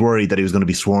 I was worried that he was going to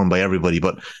be swarmed by everybody.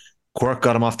 But Quirke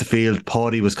got him off the field.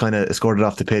 Paddy was kind of escorted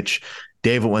off the pitch.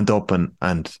 David went up and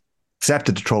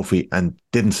accepted the trophy and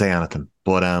didn't say anything.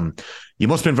 But you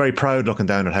must have been very proud looking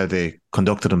down at how they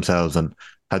conducted themselves and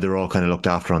how they were all kind of looked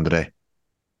after on the day.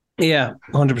 Yeah,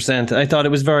 100%. I thought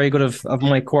it was very good of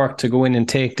Mike Quirke to go in and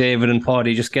take David and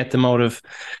Paddy, just get them out of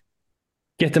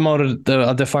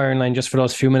the firing line just for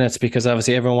those few minutes, because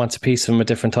obviously everyone wants a piece of them at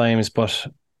different times. But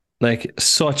like,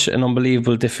 such an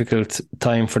unbelievable difficult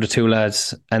time for the two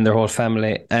lads and their whole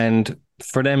family, and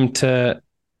for them to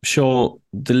show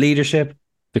the leadership,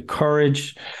 the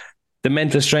courage, the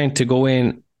mental strength to go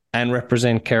in and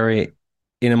represent Kerry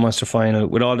in a Munster final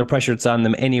with all the pressure that's on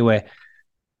them anyway,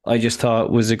 I just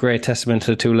thought was a great testament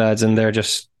to the two lads, and they're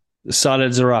just solid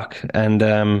as a rock.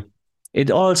 And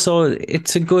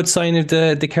it's a good sign of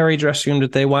the Kerry dressing room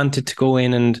that they wanted to go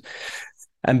in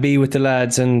and be with the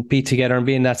lads and be together and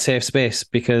be in that safe space,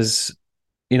 because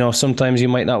sometimes you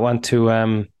might not want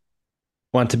to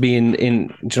be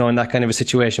in that kind of a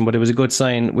situation, but it was a good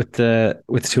sign with the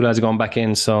two lads going back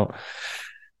in. So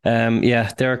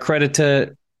they're a credit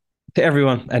to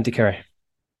everyone and to Kerry.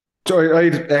 So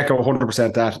I'd echo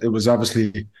 100% that. It was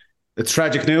obviously, it's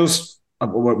tragic news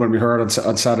when we heard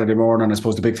on Saturday morning. I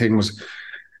suppose the big thing was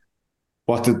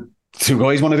what the two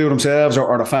guys want to do themselves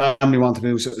or the family want to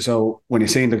do. So when you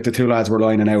seen the two lads were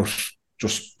lining out,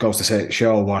 just goes to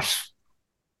show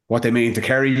what they mean to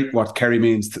Kerry, what Kerry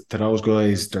means to those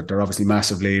guys. They're obviously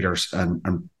massive leaders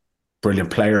and brilliant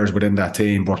players within that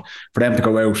team. But for them to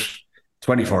go out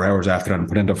 24 hours after that and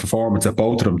put in the performance that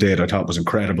both of them did, I thought was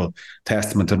incredible.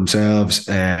 Testament to themselves,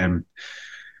 to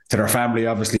their family,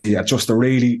 obviously, at just a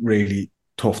really, really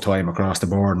tough time across the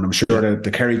board. And I'm sure that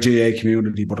the Kerry GAA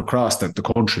community, but across the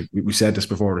country, we said this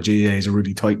before, the GAA is a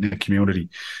really tight-knit community,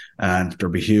 and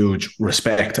there'll be huge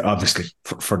respect, obviously,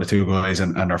 for the two guys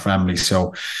and their families.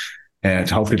 So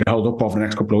hopefully they hold up over the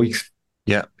next couple of weeks.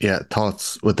 Yeah,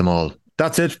 thoughts with them all.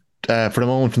 That's it for the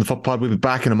moment from the Footpod. We'll be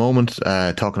back in a moment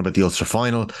talking about the Ulster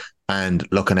final and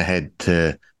looking ahead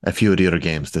to a few of the other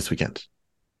games this weekend.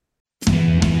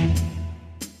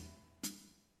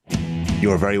 You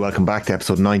are very welcome back to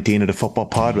episode 19 of the Football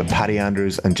Pod with Paddy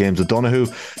Andrews and James O'Donoghue.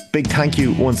 Big thank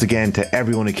you once again to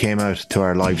everyone who came out to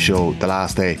our live show the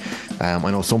last day.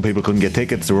 I know some people couldn't get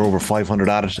tickets. There were over 500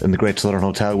 at it in the Great Southern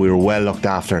Hotel. We were well looked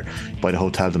after by the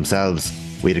hotel themselves.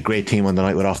 We had a great team on the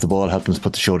night with Off the Ball helping us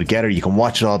put the show together. You can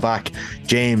watch it all back.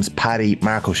 James, Paddy,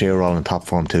 Mark O'Shea are all in top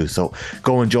form too. So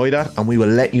go enjoy that, and we will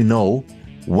let you know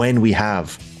when we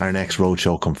have our next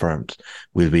roadshow confirmed.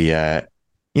 We'll be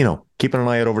keeping an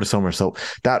eye out over the summer. So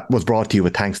that was brought to you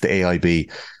with thanks to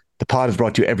AIB. The pod is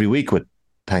brought to you every week with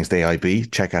thanks to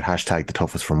AIB. Check out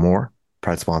 #TheToughest for more.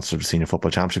 Proud sponsor of the Senior Football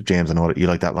Championship. James, I know that you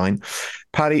like that line.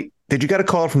 Paddy, did you get a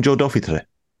call from Joe Duffy today?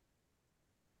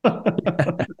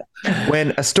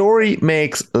 When a story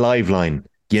makes Liveline,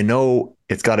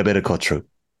 it's got a bit of cut through.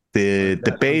 The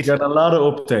debate... Got a lot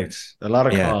of updates, a lot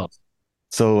of calls.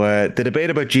 So the debate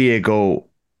about GAAGO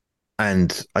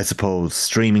and I suppose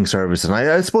streaming services, and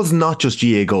I suppose not just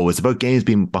GAAGO, it's about games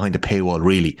being behind a paywall,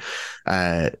 really.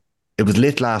 It was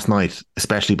lit last night,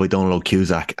 especially by Donald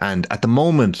Cusack, and at the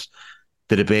moment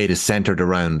the debate is centred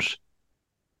around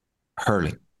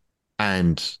hurling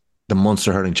and the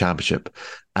Munster Hurling Championship.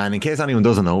 And in case anyone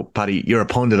doesn't know, Paddy, you're a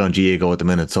pundit on GAAGO at the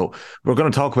minute, so we're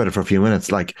going to talk about it for a few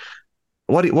minutes. Like,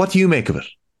 what do you make of it?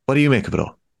 What do you make of it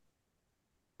all?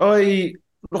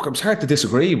 Look, it's hard to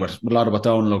disagree with a lot of what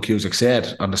Donald Cusack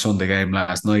said on the Sunday game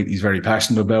last night. He's very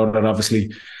passionate about it,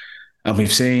 obviously. And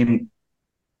we've seen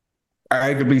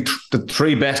arguably the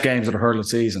three best games of the hurling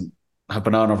season have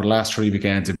been on over the last 3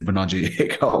 weekends have been on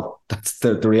GAAGO. That's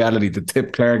the reality. The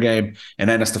Tip Clare game, and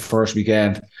then it's the first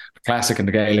weekend, the Classic and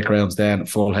the Gaelic rounds, then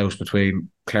full house between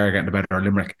Clare getting the better of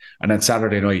Limerick, and then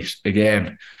Saturday night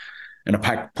again in a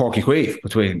packed Porky Queef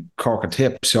between Cork and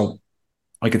Tip. So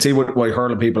I can see why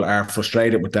hurling people are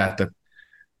frustrated with that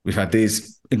we've had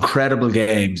these incredible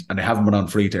games and they haven't been on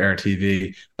free-to-air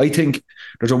TV. I think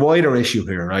there's a wider issue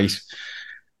here, right?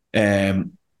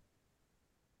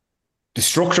 The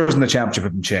structures in the championship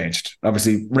have been changed.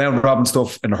 Obviously, round robin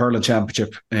stuff in the hurling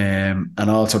championship, and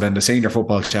also then the senior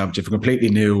football championship, a completely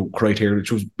new criteria,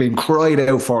 which was being cried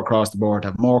out for across the board, to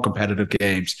have more competitive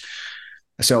games.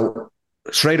 So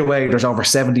straight away, there's over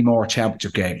 70 more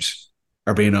championship games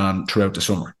are being on throughout the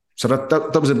summer. So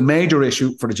that was a major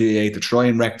issue for the GAA to try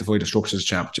and rectify the structures of the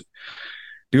championship.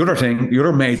 The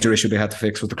other major issue they had to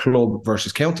fix was the club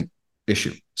versus county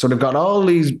issue. So they've got all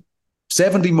these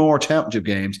 70 more championship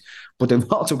games, but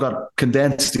they've also got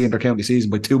condensed the inter-county season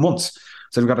by 2 months.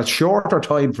 So they've got a shorter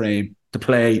time frame to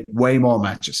play way more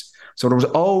matches. So there was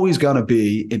always going to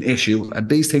be an issue, and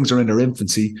these things are in their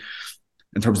infancy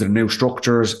in terms of the new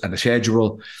structures and the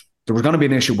schedule. There was going to be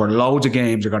an issue where loads of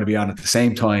games are going to be on at the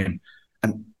same time.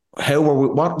 And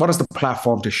what is the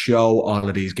platform to show all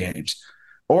of these games?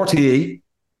 RTE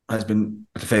has been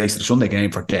at the face of the Sunday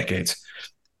game for decades.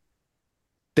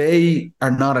 They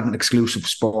are not an exclusive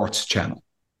sports channel.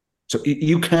 So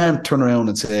you can't turn around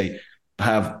and say,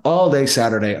 have all day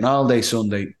Saturday and all day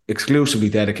Sunday exclusively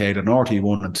dedicated on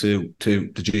RT1 and 2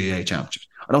 to the GAA Championships.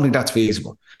 I don't think that's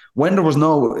feasible. When there was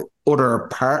no other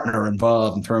partner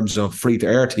involved in terms of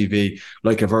free-to-air TV,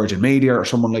 like a Virgin Media or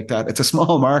someone like that, it's a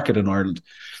small market in Ireland.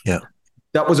 Yeah.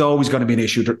 That was always going to be an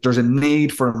issue. There's a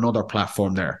need for another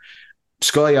platform there.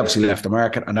 Sky obviously left the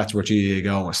market, and that's where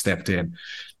GAAGO has stepped in.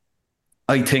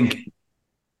 I think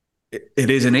it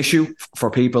is an issue for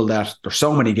people that there's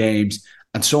so many games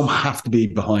and some have to be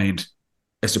behind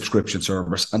a subscription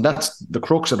service. And that's the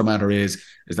crux of the matter is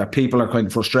that people are kind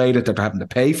of frustrated that they're having to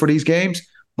pay for these games.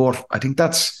 But I think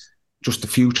that's just the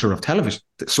future of television,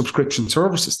 the subscription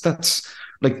services. That's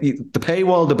like the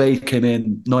paywall debate came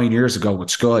in 9 years ago with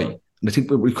Sky. And I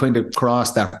think we kind of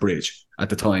crossed that bridge at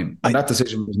the time. And that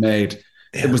decision was made.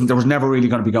 Yeah. There was never really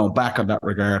going to be going back on that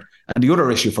regard. And the other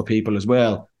issue for people as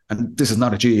well, and this is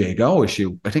not a GAAGO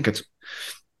issue, I think it's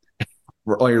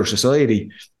for Irish society,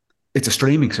 it's a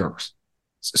streaming service.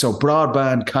 So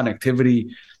broadband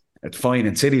connectivity, it's fine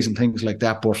in cities and things like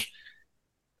that, but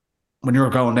when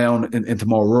you're going down into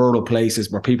more rural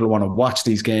places where people want to watch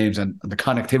these games and the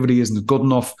connectivity isn't good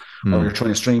enough, or you're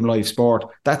trying to stream live sport,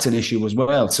 that's an issue as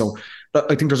well. So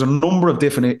I think there's a number of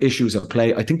different issues at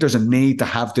play. I think there's a need to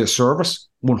have this service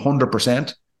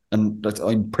 100%. And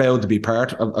I'm proud to be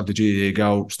part of the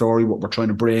GAAGO story. What we're trying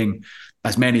to bring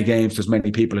as many games to as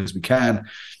many people as we can.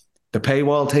 The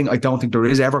paywall thing, I don't think there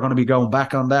is ever going to be going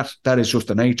back on that. That is just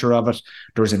the nature of it.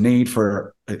 There is a need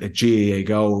for a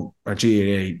GAAGO or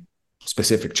GAA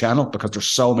specific channel because there's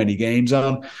so many games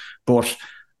on. But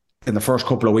in the first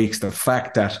couple of weeks, the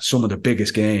fact that some of the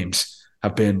biggest games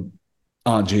have been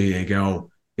on GAAGO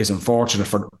is unfortunate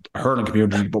for the hurling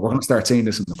community, but we're going to start seeing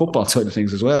this in the football side of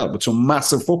things as well, with some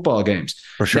massive football games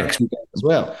for sure next weekend as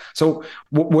well. So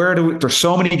there's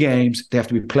so many games, they have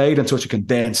to be played in such a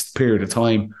condensed period of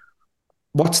time.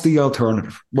 What's the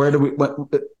alternative? Where do we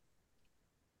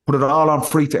put it all on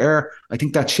free to air? I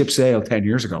think that ship sailed 10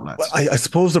 years ago, lads. Well, I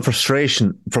suppose the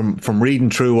frustration from reading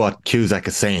through what Cusack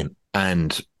is saying,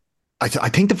 and I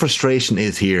think the frustration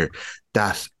is here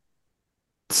that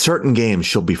certain games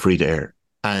should be free to air.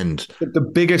 And the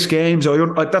biggest games, I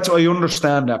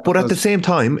understand that. But at the same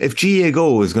time, if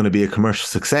GAAGO is going to be a commercial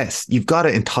success, you've got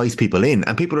to entice people in.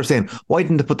 And people are saying, why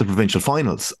didn't they put the provincial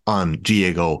finals on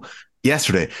GAAGO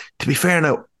yesterday? To be fair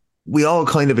now, we all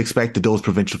kind of expected those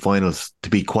provincial finals to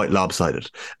be quite lopsided.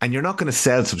 And you're not going to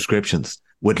sell subscriptions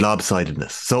with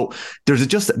lopsidedness. So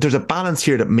there's a balance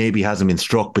here that maybe hasn't been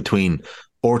struck between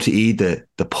RTE,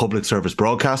 the public service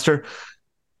broadcaster,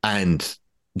 and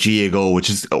GAAGO, which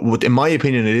is, in my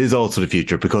opinion, it is also the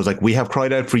future, because like we have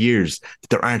cried out for years that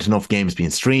there aren't enough games being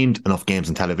streamed, enough games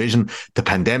on television. The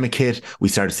pandemic hit, we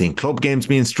started seeing club games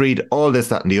being streamed, all this,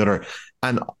 that and the other.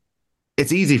 And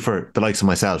it's easy for the likes of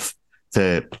myself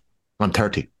I'm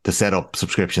 30, to set up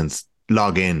subscriptions,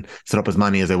 log in, set up as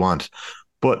many as I want.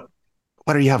 But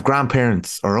whether you have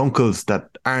grandparents or uncles that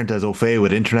aren't as au fait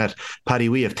with internet, Paddy,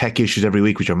 we have tech issues every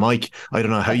week with your mic. I don't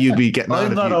know how you'd be getting on.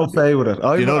 I'm not au fait with it.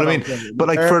 You know what I mean? But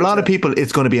like for a lot of people,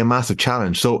 it's going to be a massive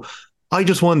challenge. So I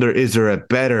just wonder, is there a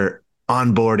better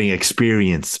onboarding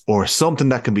experience or something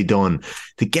that can be done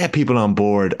to get people on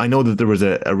board? I know that there was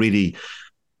a really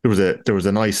there was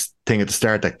a nice thing at the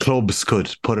start that clubs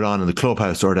could put it on in the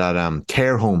clubhouse, or that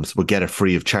care homes would get it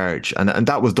free of charge. And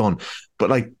that was done. But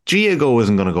like, GAAGO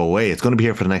isn't going to go away. It's going to be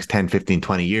here for the next 10, 15,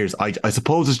 20 years. I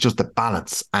suppose it's just the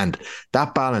balance. And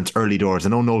that balance early doors. I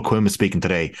know Noel Quinn was speaking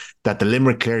today that the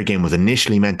Limerick-Clare game was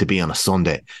initially meant to be on a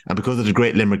Sunday. And because of the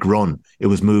great Limerick run, it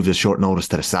was moved at short notice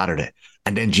to the Saturday.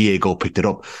 And then GAAGO picked it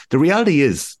up. The reality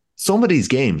is, some of these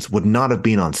games would not have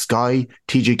been on Sky,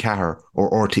 TG Cahir,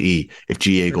 or RTE if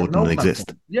GAAGO didn't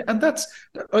exist. Yeah, and that's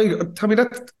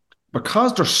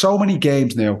because there's so many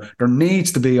games now. There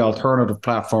needs to be alternative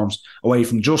platforms away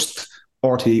from just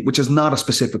RTE, which is not a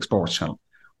specific sports channel.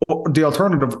 The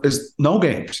alternative is no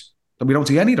games, and we don't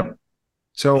see any of them.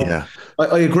 So yeah.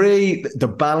 I agree. The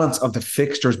balance of the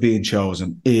fixtures being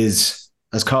chosen has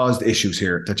caused issues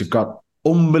here. That you've got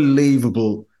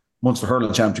unbelievable Munster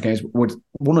Hurling Championship games with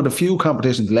one of the few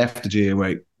competitions left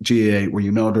the GAA where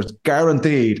you know there's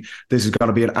guaranteed this is going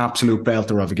to be an absolute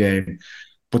belter of a game.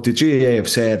 But the GAA have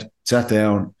sat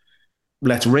down,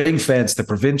 let's ring fence the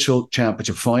provincial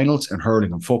championship finals in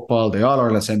hurling and football, the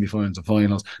All-Ireland semi-finals and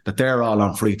finals, that they're all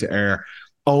on free to air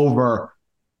over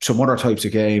some other types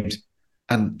of games.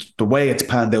 And the way it's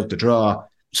panned out the draw,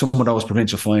 some of those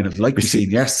provincial finals, like we seen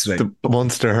yesterday. The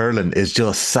Munster Hurling is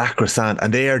just sacrosanct,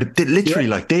 and they are literally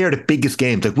they are the biggest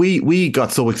games. Like we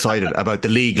got so excited about the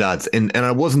league, lads, and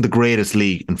it wasn't the greatest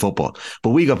league in football,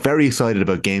 but we got very excited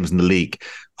about games in the league.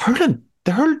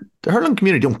 The hurling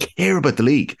community don't care about the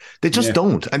league. They just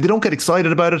don't, and they don't get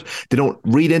excited about it. They don't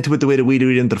read into it the way that we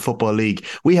read into the football league.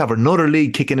 We have another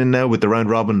league kicking in now with the round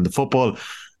robin and the football.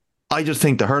 I just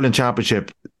think the hurling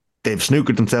championship, they've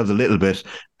snookered themselves a little bit,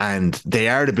 and they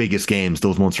are the biggest games,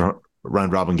 those Munster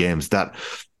round robin games, that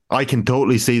I can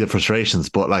totally see the frustrations,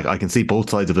 but like I can see both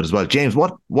sides of it as well. James,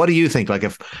 what do you think? Like,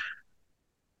 if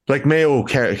like Mayo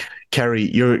Kerry,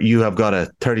 you have got a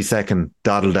 30-second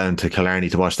dawdle down to Killarney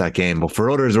to watch that game, but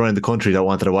for others around the country that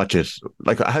wanted to watch it,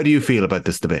 like, how do you feel about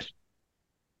this debate?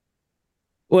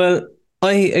 Well,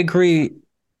 I agree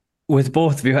with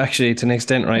both of you actually to an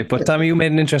extent, right? But Tommy, you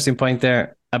made an interesting point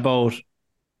there about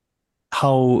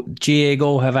how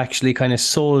GAAGO have actually kind of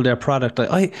sold their product.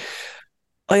 I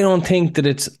don't think that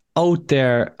it's out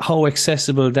there how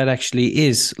accessible that actually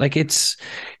is. Like, it's,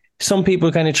 some people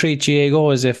kind of treat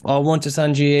GAAGO as if, once it's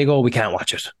on GAAGO, we can't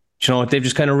watch it. You know, they've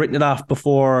just kind of written it off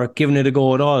before giving it a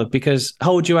go at all. Because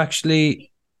how would you actually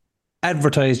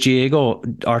advertise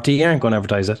GAAGO? RT aren't going to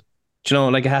advertise it. You know,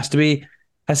 like, it has to be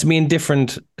in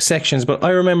different sections. But I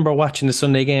remember watching the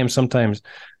Sunday game sometimes,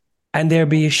 and there'd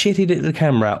be a shitty little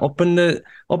camera up in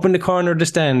the corner of the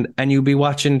stand, and you'd be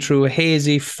watching through a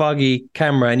hazy, foggy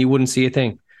camera, and you wouldn't see a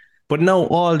thing. But now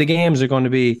all the games are going to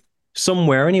be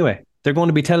somewhere anyway. They're going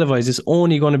to be televised. It's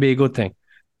only going to be a good thing.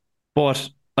 But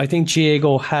I think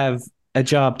GAAGO have a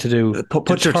job to do.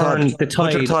 Put your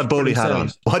Todd Bowley hat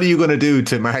on. What are you going to do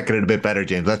to market it a bit better,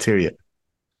 James? Let's hear you.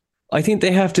 I think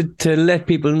they have to let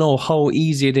people know how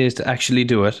easy it is to actually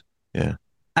do it. Yeah.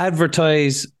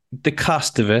 Advertise the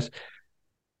cost of it.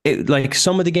 Like,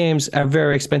 some of the games are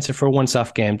very expensive for a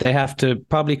once-off game. They have to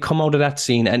probably come out of that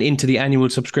scene and into the annual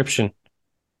subscription.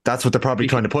 That's what they're probably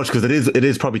trying to push, because it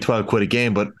is probably £12 a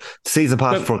game, but season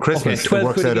pass before Christmas, it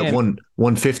works out at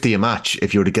 $150 a match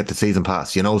if you were to get the season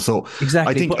pass, you know. So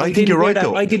exactly. I think you're right,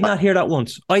 though. I did not hear that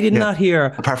once. I did not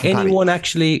hear anyone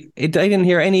actually. I didn't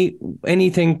hear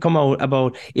anything come out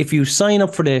about, if you sign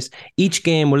up for this, each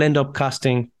game will end up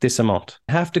costing this amount.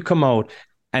 Have to come out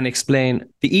and explain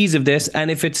the ease of this, and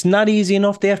if it's not easy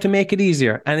enough, they have to make it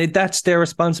easier, and that's their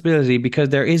responsibility, because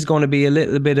there is going to be a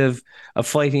little bit of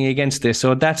fighting against this,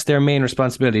 so that's their main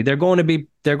responsibility. They're going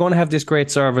to have this great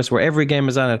service where every game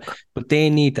is on it, but they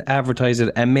need to advertise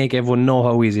it and make everyone know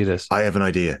how easy it is. I have an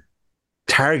idea.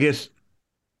 Target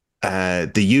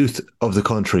the youth of the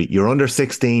country, your under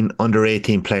 16, under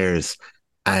 18 players,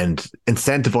 and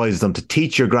incentivize them to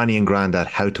teach your granny and granddad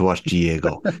how to watch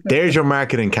GAAGO. There's your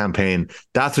marketing campaign.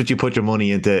 That's what you put your money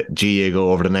into GAAGO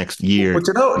over the next year. But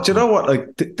you know what?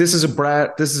 Like, this is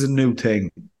a new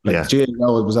thing. Like,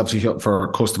 GAAGO was obviously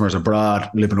for customers abroad,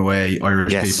 living away,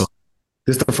 Irish people.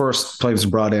 This is the first time it's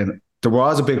brought in. There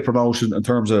was a big promotion in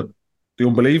terms of the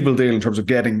unbelievable deal in terms of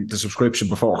getting the subscription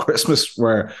before Christmas,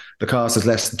 where the cost is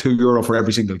less than €2 for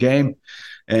every single game.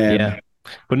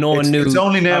 But no one knew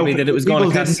only now that it was going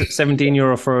to cost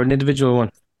 €17 for an individual one.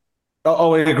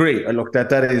 Oh, I agree. Look,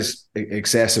 that is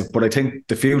excessive. But I think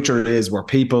the future is where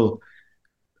people...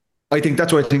 I think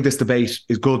that's why I think this debate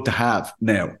is good to have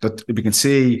now. That we can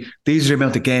see these are the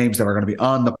amount of games that are going to be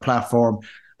on the platform.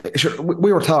 Sure,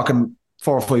 we were talking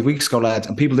 4 or 5 weeks ago, lads,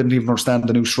 and people didn't even understand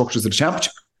the new structures of the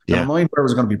championship. Never mind where it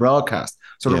was going to be broadcast.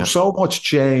 So there was so much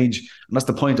change, and that's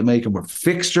the point I'm making with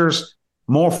fixtures,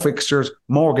 more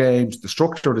games, the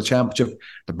structure of the championship,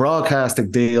 the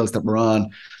broadcasting deals that we're on.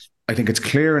 I think it's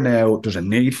clear now there's a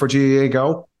need for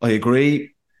GAAGO. I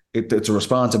agree. It's a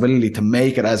responsibility to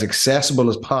make it as accessible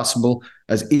as possible,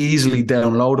 as easily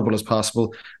downloadable as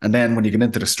possible. And then when you get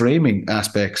into the streaming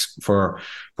aspects for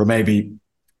maybe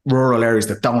rural areas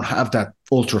that don't have that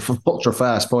ultra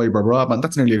fast fibre broadband,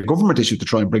 that's nearly a government issue to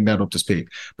try and bring that up to speed.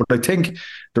 But I think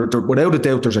without a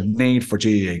doubt, there's a need for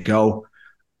GAAGO.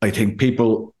 I think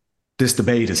this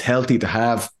debate is healthy to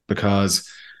have, because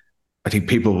I think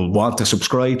people will want to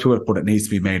subscribe to it, but it needs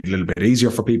to be made a little bit easier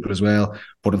for people as well.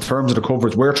 But in terms of the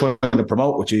coverage we're trying to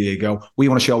promote with GAAGO, we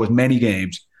want to show as many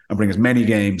games and bring as many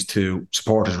games to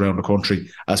supporters around the country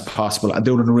as possible, and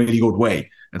do it in a really good way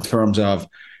in terms of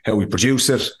how we produce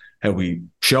it, how we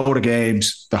show the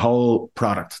games, the whole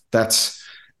product. It's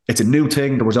a new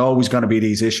thing. There was always going to be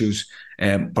these issues,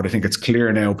 but I think it's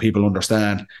clear now people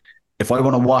understand. If I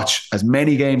want to watch as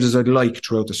many games as I'd like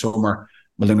throughout the summer,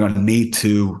 well, then I'm going to need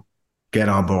to get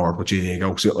on board with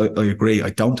GAAGO. So I agree. I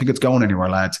don't think it's going anywhere,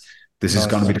 lads. This is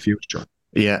going to be the future.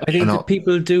 Yeah, I think that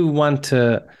people do want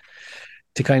to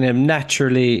kind of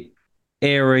naturally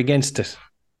err against it.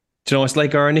 Do you know, it's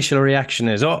like our initial reaction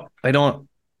is, I don't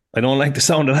like the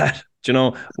sound of that. Do you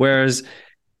know? Whereas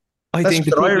I think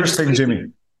the Irish thing,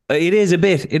 Jimmy. It is a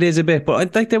bit.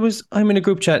 But I'm in a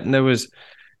group chat, and there was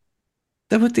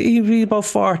about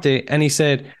 40, and he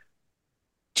said,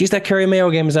 "Geez, that Kerry Mayo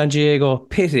game is on GAAGO.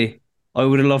 Pity. I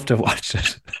would have loved to have watched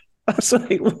it." I was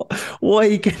like,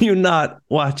 why can you not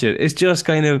watch it? It's just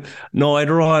kind of, no, I'd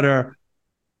rather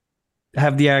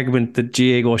have the argument that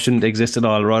GAAGO shouldn't exist at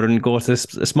all, rather than go to a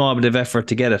small bit of effort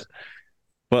to get it.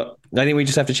 But I think we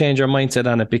just have to change our mindset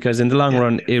on it, because in the long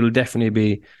run, it will definitely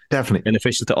be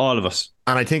beneficial to all of us.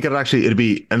 And I think it'll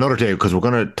be another day, because we're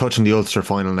going to touch on the Ulster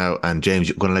final now. And James,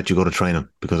 I'm going to let you go to training,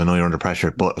 because I know you're under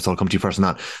pressure. But so I'll come to you first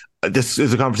on that. This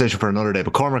is a conversation for another day.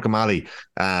 But Cormac O'Malley,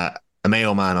 a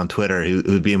Mayo man on Twitter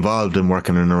who'd be involved in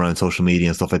working in and around social media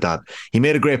and stuff like that, he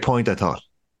made a great point, I thought.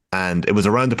 And it was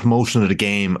around the promotion of the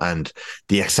game and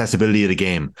the accessibility of the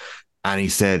game. And he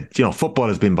said, football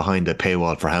has been behind a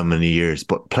paywall for how many years,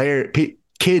 but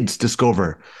kids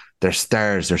discover their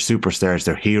stars, their superstars,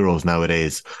 their heroes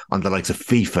nowadays on the likes of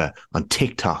FIFA, on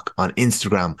TikTok, on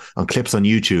Instagram, on clips on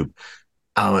YouTube.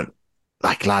 And I went,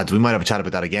 lads, we might have a chat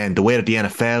about that again. The way that the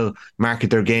NFL market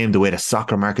their game, the way that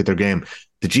soccer market their game,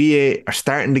 the GA are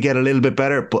starting to get a little bit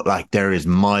better, but there is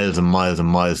miles and miles and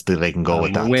miles that they can go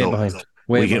with that.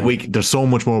 There's so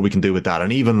much more we can do with that,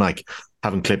 and even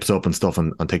having clips up and stuff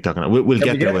on TikTok. And we'll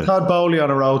get there with Todd Bowley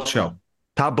on a road show.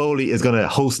 Todd Bowley is going to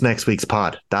host next week's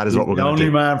pod. That is what we're going to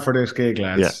do. The only man for this gig,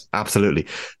 lads. Yeah, absolutely.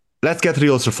 Let's get to the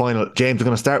Ulster final. James, I'm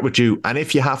going to start with you. And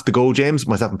if you have to go, James,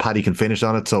 myself and Paddy can finish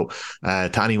on it. So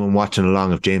to anyone watching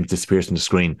along, if James disappears from the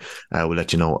screen, we'll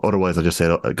let you know. Otherwise, I'll just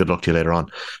say good luck to you later on.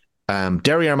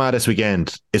 Derry Armagh this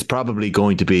weekend is probably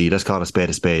going to be, let's call it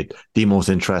a spade, the most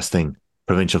interesting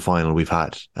provincial final we've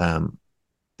had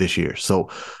this year. So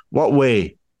what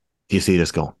way do you see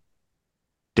this going?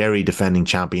 Derry defending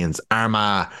champions.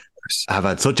 Armagh have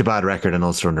had such a bad record in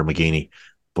Ulster under McGeeney,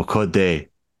 but could they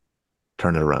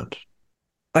turn it around?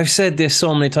 I've said this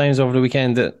so many times over the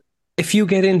weekend that if you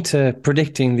get into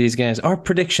predicting these games, our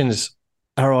predictions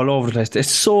are all over the place.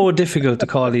 It's so difficult to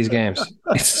call these games.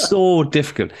 It's so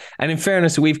difficult. And in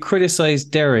fairness, we've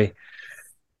criticised Derry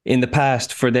in the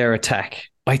past for their attack.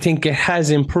 I think it has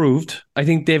improved. I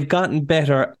think they've gotten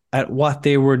better at what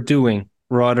they were doing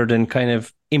rather than kind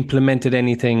of implemented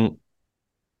anything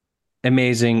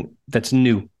amazing that's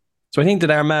new. So I think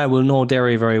that Armagh will know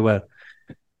Derry very well.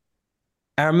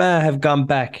 Armagh have gone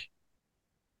back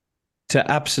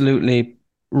to absolutely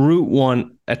Route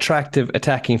 1 attractive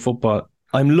attacking football.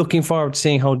 I'm looking forward to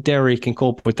seeing how Derry can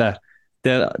cope with that.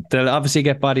 They'll obviously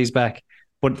get bodies back,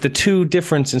 but the two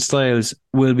difference in styles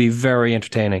will be very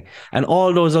entertaining. And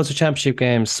all those Ulster Championship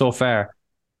games so far,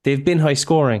 they've been high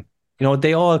scoring.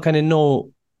 They all kind of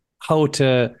know how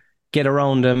to get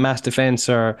around a mass defence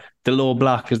or the low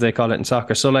block, as they call it in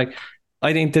soccer. So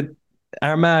I think that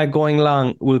Armagh going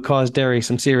long will cause Derry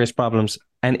some serious problems.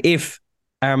 And if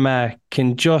Armagh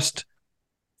can just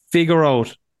figure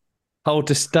out how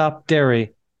to stop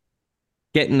Derry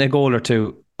getting a goal or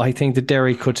two, I think that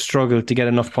Derry could struggle to get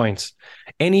enough points.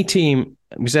 Any team,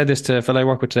 we said this to a fellow I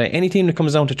work with today, any team that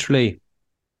comes down to Tralee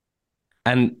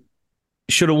and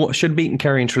should have beaten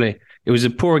Kerry in Tralee. It was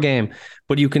a poor game,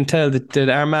 but you can tell that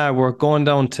Armagh were going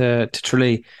down to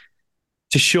Tralee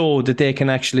to show that they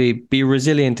can actually be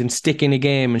resilient and stick in a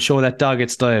game and show that dogged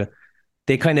style.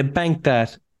 They kind of banked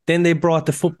that Then they brought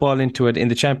the football into it in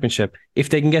the championship. If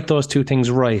they can get those two things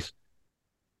right,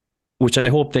 which I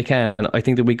hope they can, I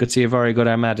think that we could see a very good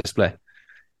Armagh display.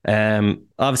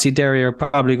 Obviously, Derry are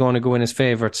probably going to go in as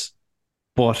favourites,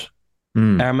 but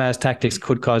Armagh's tactics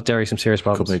could cause Derry some serious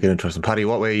problems. Could make it interesting. Paddy,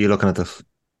 what way are you looking at this?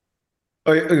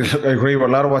 I agree with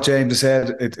a lot of what James has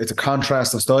said. It's a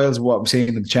contrast of styles of what I'm seeing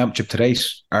in the championship to date.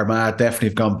 Armagh definitely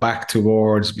have gone back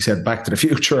towards, we said, back to the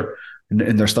future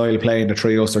in their style of playing the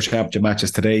three Ulster championship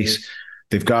matches to date.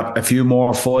 They've got a few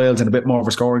more foils and a bit more of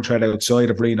a scoring threat outside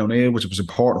of Rian O'Neill, which was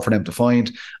important for them to find.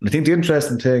 And I think the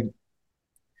interesting thing,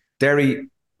 Derry,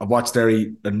 I've watched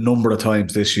Derry a number of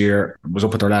times this year. I was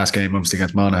up at their last game, obviously,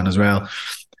 against Monaghan as well.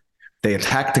 They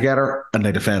attack together and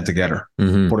they defend together.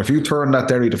 But if you turn that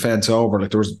Derry defence over,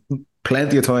 like there was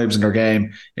plenty of times in their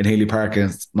game in Healy Park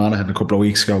against Monaghan a couple of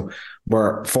weeks ago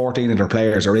where 14 of their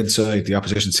players are inside the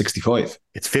opposition 65.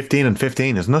 It's 15 and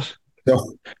 15, isn't it?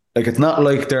 So, like, it's not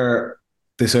like they're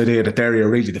this idea that Derry are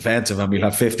really defensive and we'll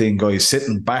have 15 guys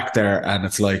sitting back there and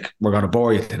it's like, we're going to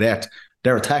bore you to death.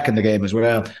 They're attacking the game as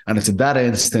well. And it's in that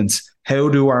instance, how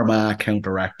do Armagh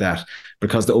counteract that?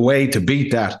 Because the way to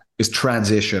beat that is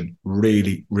transition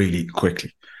really, really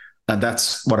quickly. And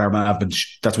that's what Armagh have been,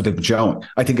 that's what they've been showing.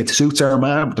 I think it suits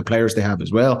Armagh with the players they have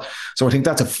as well. So I think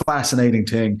that's a fascinating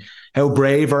thing. How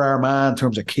brave are Armagh in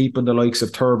terms of keeping the likes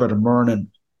of Turbot and Murnan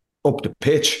up the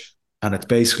pitch? And it's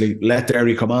basically let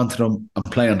Derry come onto them and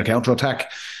play on the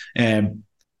counter-attack.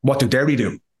 What do Derry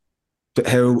do?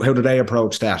 How do they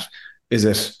approach that? Is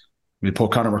it we'll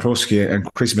put Conor McCluskey and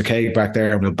Chris McKay back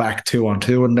there and we'll back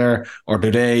 2-on-2 in there? Or do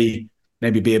they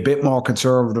maybe be a bit more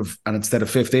conservative and instead of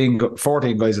 14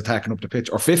 guys attacking up the pitch,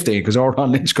 or 15 because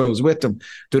Orhan Lynch goes with them,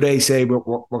 do they say we're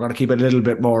going to keep it a little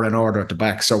bit more in order at the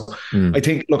back? So I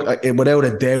think, look, without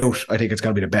a doubt, I think it's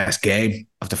going to be the best game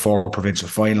of the 4 provincial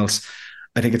finals.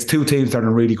 I think it's two teams that are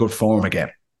in really good form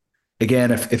again.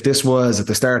 Again, if this was at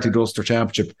the start of the Ulster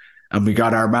Championship and we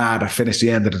got Armagh to finish the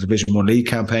end of the Division 1 League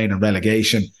campaign and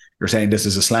relegation, you're saying this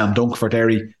is a slam dunk for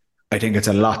Derry. I think it's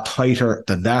a lot tighter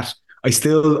than that.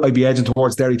 I'd be edging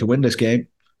towards Derry to win this game.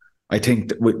 I think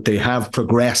that they have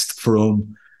progressed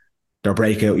from their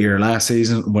breakout year last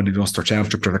season, winning the Ulster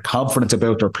Championship. They're confident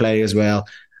about their play as well.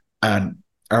 And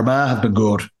Armagh have been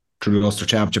good through the Ulster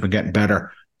Championship and getting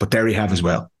better, but Derry have as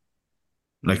well.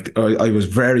 Like, I was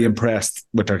very impressed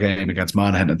with their game against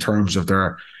Monaghan in terms of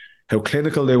how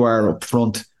clinical they were up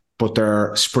front, but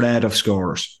their spread of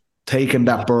scorers, taking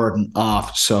that burden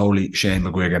off solely Shane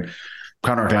McGuigan,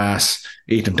 Conor Glass,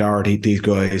 Ethan Doherty, these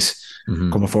guys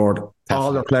coming forward.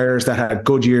 All the players that had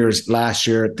good years last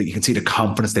year, that you can see the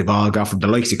confidence they've all got from the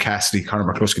likes of Cassidy,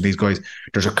 Conor McCluskey, these guys.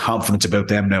 There's a confidence about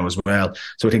them now as well.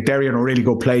 So I think Derry are in a really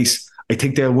good place. I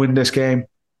think they'll win this game,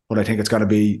 but I think it's going to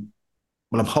be,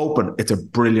 well, I'm hoping it's a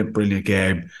brilliant, brilliant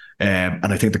game. And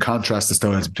I think the contrast of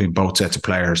styles between both sets of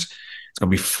players, it's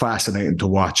going to be fascinating to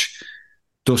watch.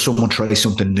 Does someone try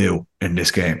something new in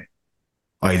this game?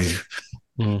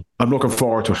 I'm looking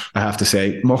forward to it, I have to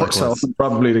say. More so than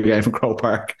probably the game in Croke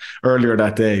Park earlier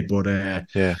that day. But I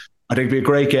think it'd be a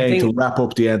great game to wrap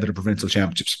up the end of the provincial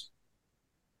championships.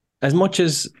 As much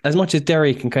as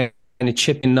Derry can kind of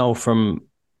chip in now from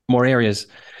more areas,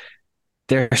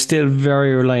 they're still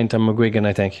very reliant on McGuigan,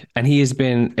 I think. And he has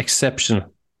been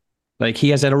exceptional. Like, he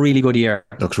has had a really good year.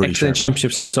 Looks really excellent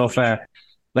championships so far.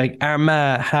 Like,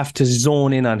 Armagh have to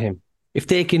zone in on him. If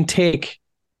they can take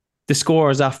the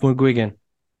scores off McGuigan,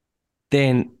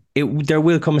 then there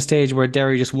will come a stage where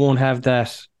Derry just won't have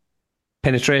that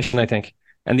penetration, I think.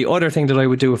 And the other thing that I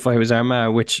would do if I was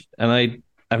Armagh,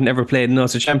 I've never played an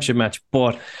Ulster Championship match,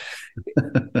 but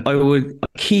I would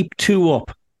keep 2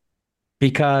 up,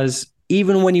 because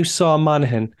even when you saw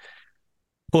Monaghan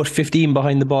put 15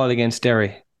 behind the ball against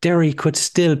Derry, Derry could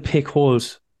still pick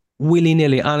holes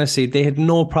willy-nilly. Honestly, they had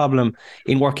no problem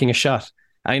in working a shot.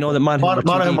 I know that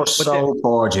Monaghan were so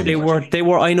poor, Jimmy. They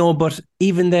were, I know, but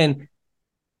even then,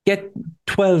 get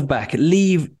 12 back,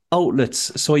 leave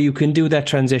outlets so you can do that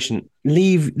transition.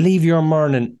 Leave your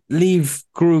Murnan, leave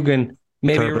Grugan,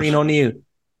 maybe Rian O'Neill.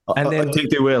 And then I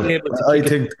think they will. I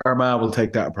think Armagh will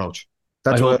take that approach.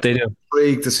 That's what they do. I'm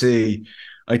intrigued to see.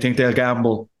 I think they'll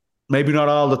gamble. Maybe not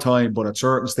all the time, but at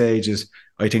certain stages,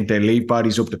 I think they leave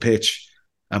bodies up the pitch.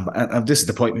 And this is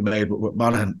the point we made with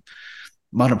Monaghan.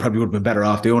 Monaghan probably would have been better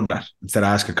off doing that instead of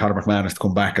asking Conor McManus to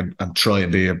come back and try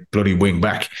and be a bloody wing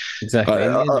back. Exactly.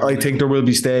 I think there will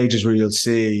be stages where you'll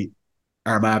see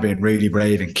Armagh being really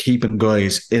brave and keeping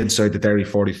guys inside the Derry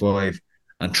 45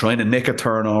 and trying to nick a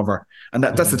turnover. And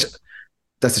that's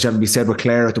the challenge we said with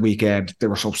Clare at the weekend. They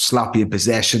were so sloppy in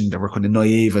possession. They were kind of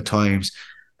naive at times,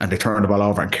 and they turned the ball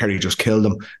over and Kerry just killed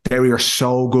them. Derry are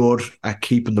so good at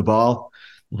keeping the ball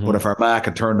But if Armagh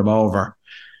can turn them over,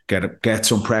 get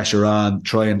some pressure on,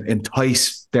 try and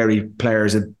entice Derry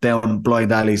players down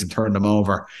blind alleys and turn them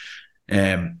over,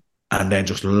 and then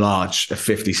just launch a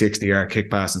 50, 60-yard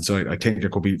kick pass inside, I think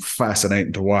it could be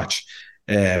fascinating to watch.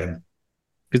 Because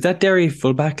that Derry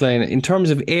full back line, in terms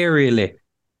of aerially,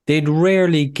 they'd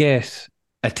rarely get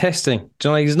a testing. Do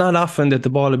you know, it's not often that the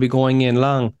ball will be going in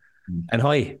long and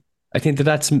high. I think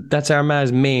that's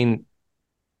Armagh's main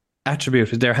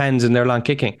attribute, is their hands and their long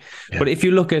kicking. Yeah. But if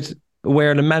you look at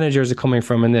where the managers are coming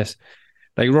from in this,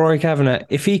 like Rory Kavanagh,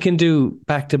 if he can do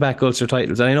back-to-back Ulster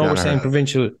titles, and I know we're saying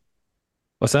provincial.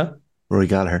 What's that? Rory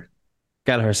Gallagher.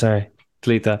 Gallagher, sorry.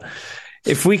 Delete that.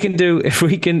 If we can do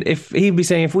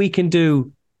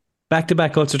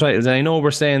back-to-back Ulster titles, and I know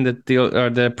we're saying that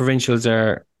the provincials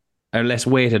are less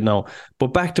weighted now, but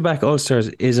back-to-back Ulsters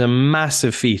is a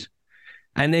massive feat.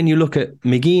 And then you look at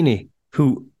McGeeney,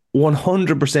 who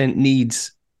 100%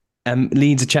 needs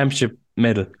a championship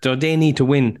medal. So they need to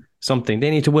win something.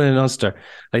 They need to win an Ulster.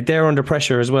 Like, they're under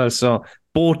pressure as well. So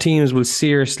both teams will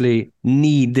seriously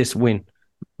need this win,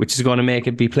 which is going to make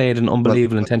it be played in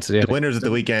unbelievable intensity. The winners of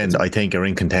the weekend, I think, are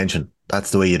in contention.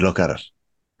 That's the way you'd look at it.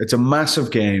 It's a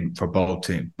massive game for both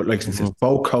teams. But like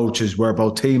both coaches, where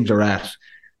both teams are at,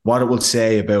 what it will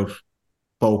say about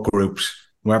both groups,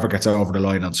 whoever gets over the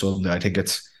line on Sunday, I think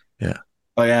it's... Yeah.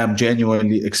 I am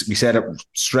genuinely... We said it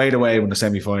straight away when the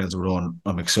semi-finals were on.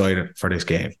 I'm excited for this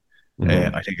game.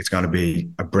 I think it's going to be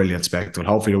a brilliant spectacle.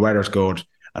 Hopefully the weather's good,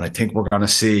 and I think we're going to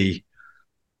see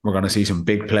some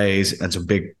big plays and some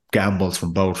big gambles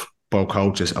from both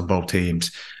coaches and both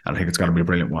teams, and I think it's going to be a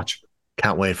brilliant watch.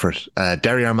 Can't wait for it.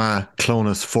 Derry Armagh,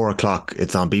 Clonus, 4:00.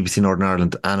 It's on BBC Northern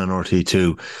Ireland and on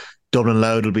RT2. Dublin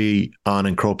Loud will be on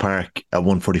in Croke Park at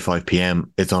 1:45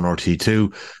 p.m. It's on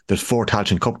RT2. There's 4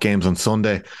 Tailteann Cup games on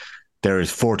Sunday. There is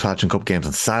 4 Tailteann Cup games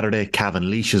on Saturday. Cavan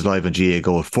Laois is live on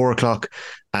GAAGO at 4:00,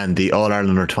 and the All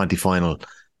Ireland Under-20 final,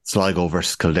 Sligo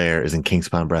versus Kildare, is in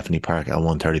Kingspan Breffni Park at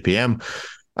 1:30 p.m.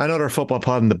 Another football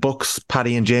pod in the books.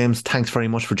 Paddy and James, thanks very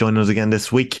much for joining us again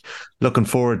this week. Looking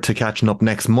forward to catching up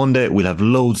next Monday. We'll have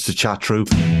loads to chat through.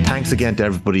 Thanks again to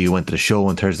everybody who went to the show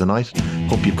on Thursday night.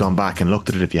 Hope you've gone back and looked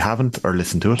at it if you haven't, or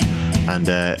listened to it.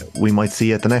 And we might see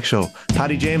you at the next show.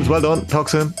 Paddy, James, well done. Talk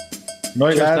soon.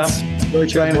 Right, lads. Good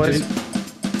training.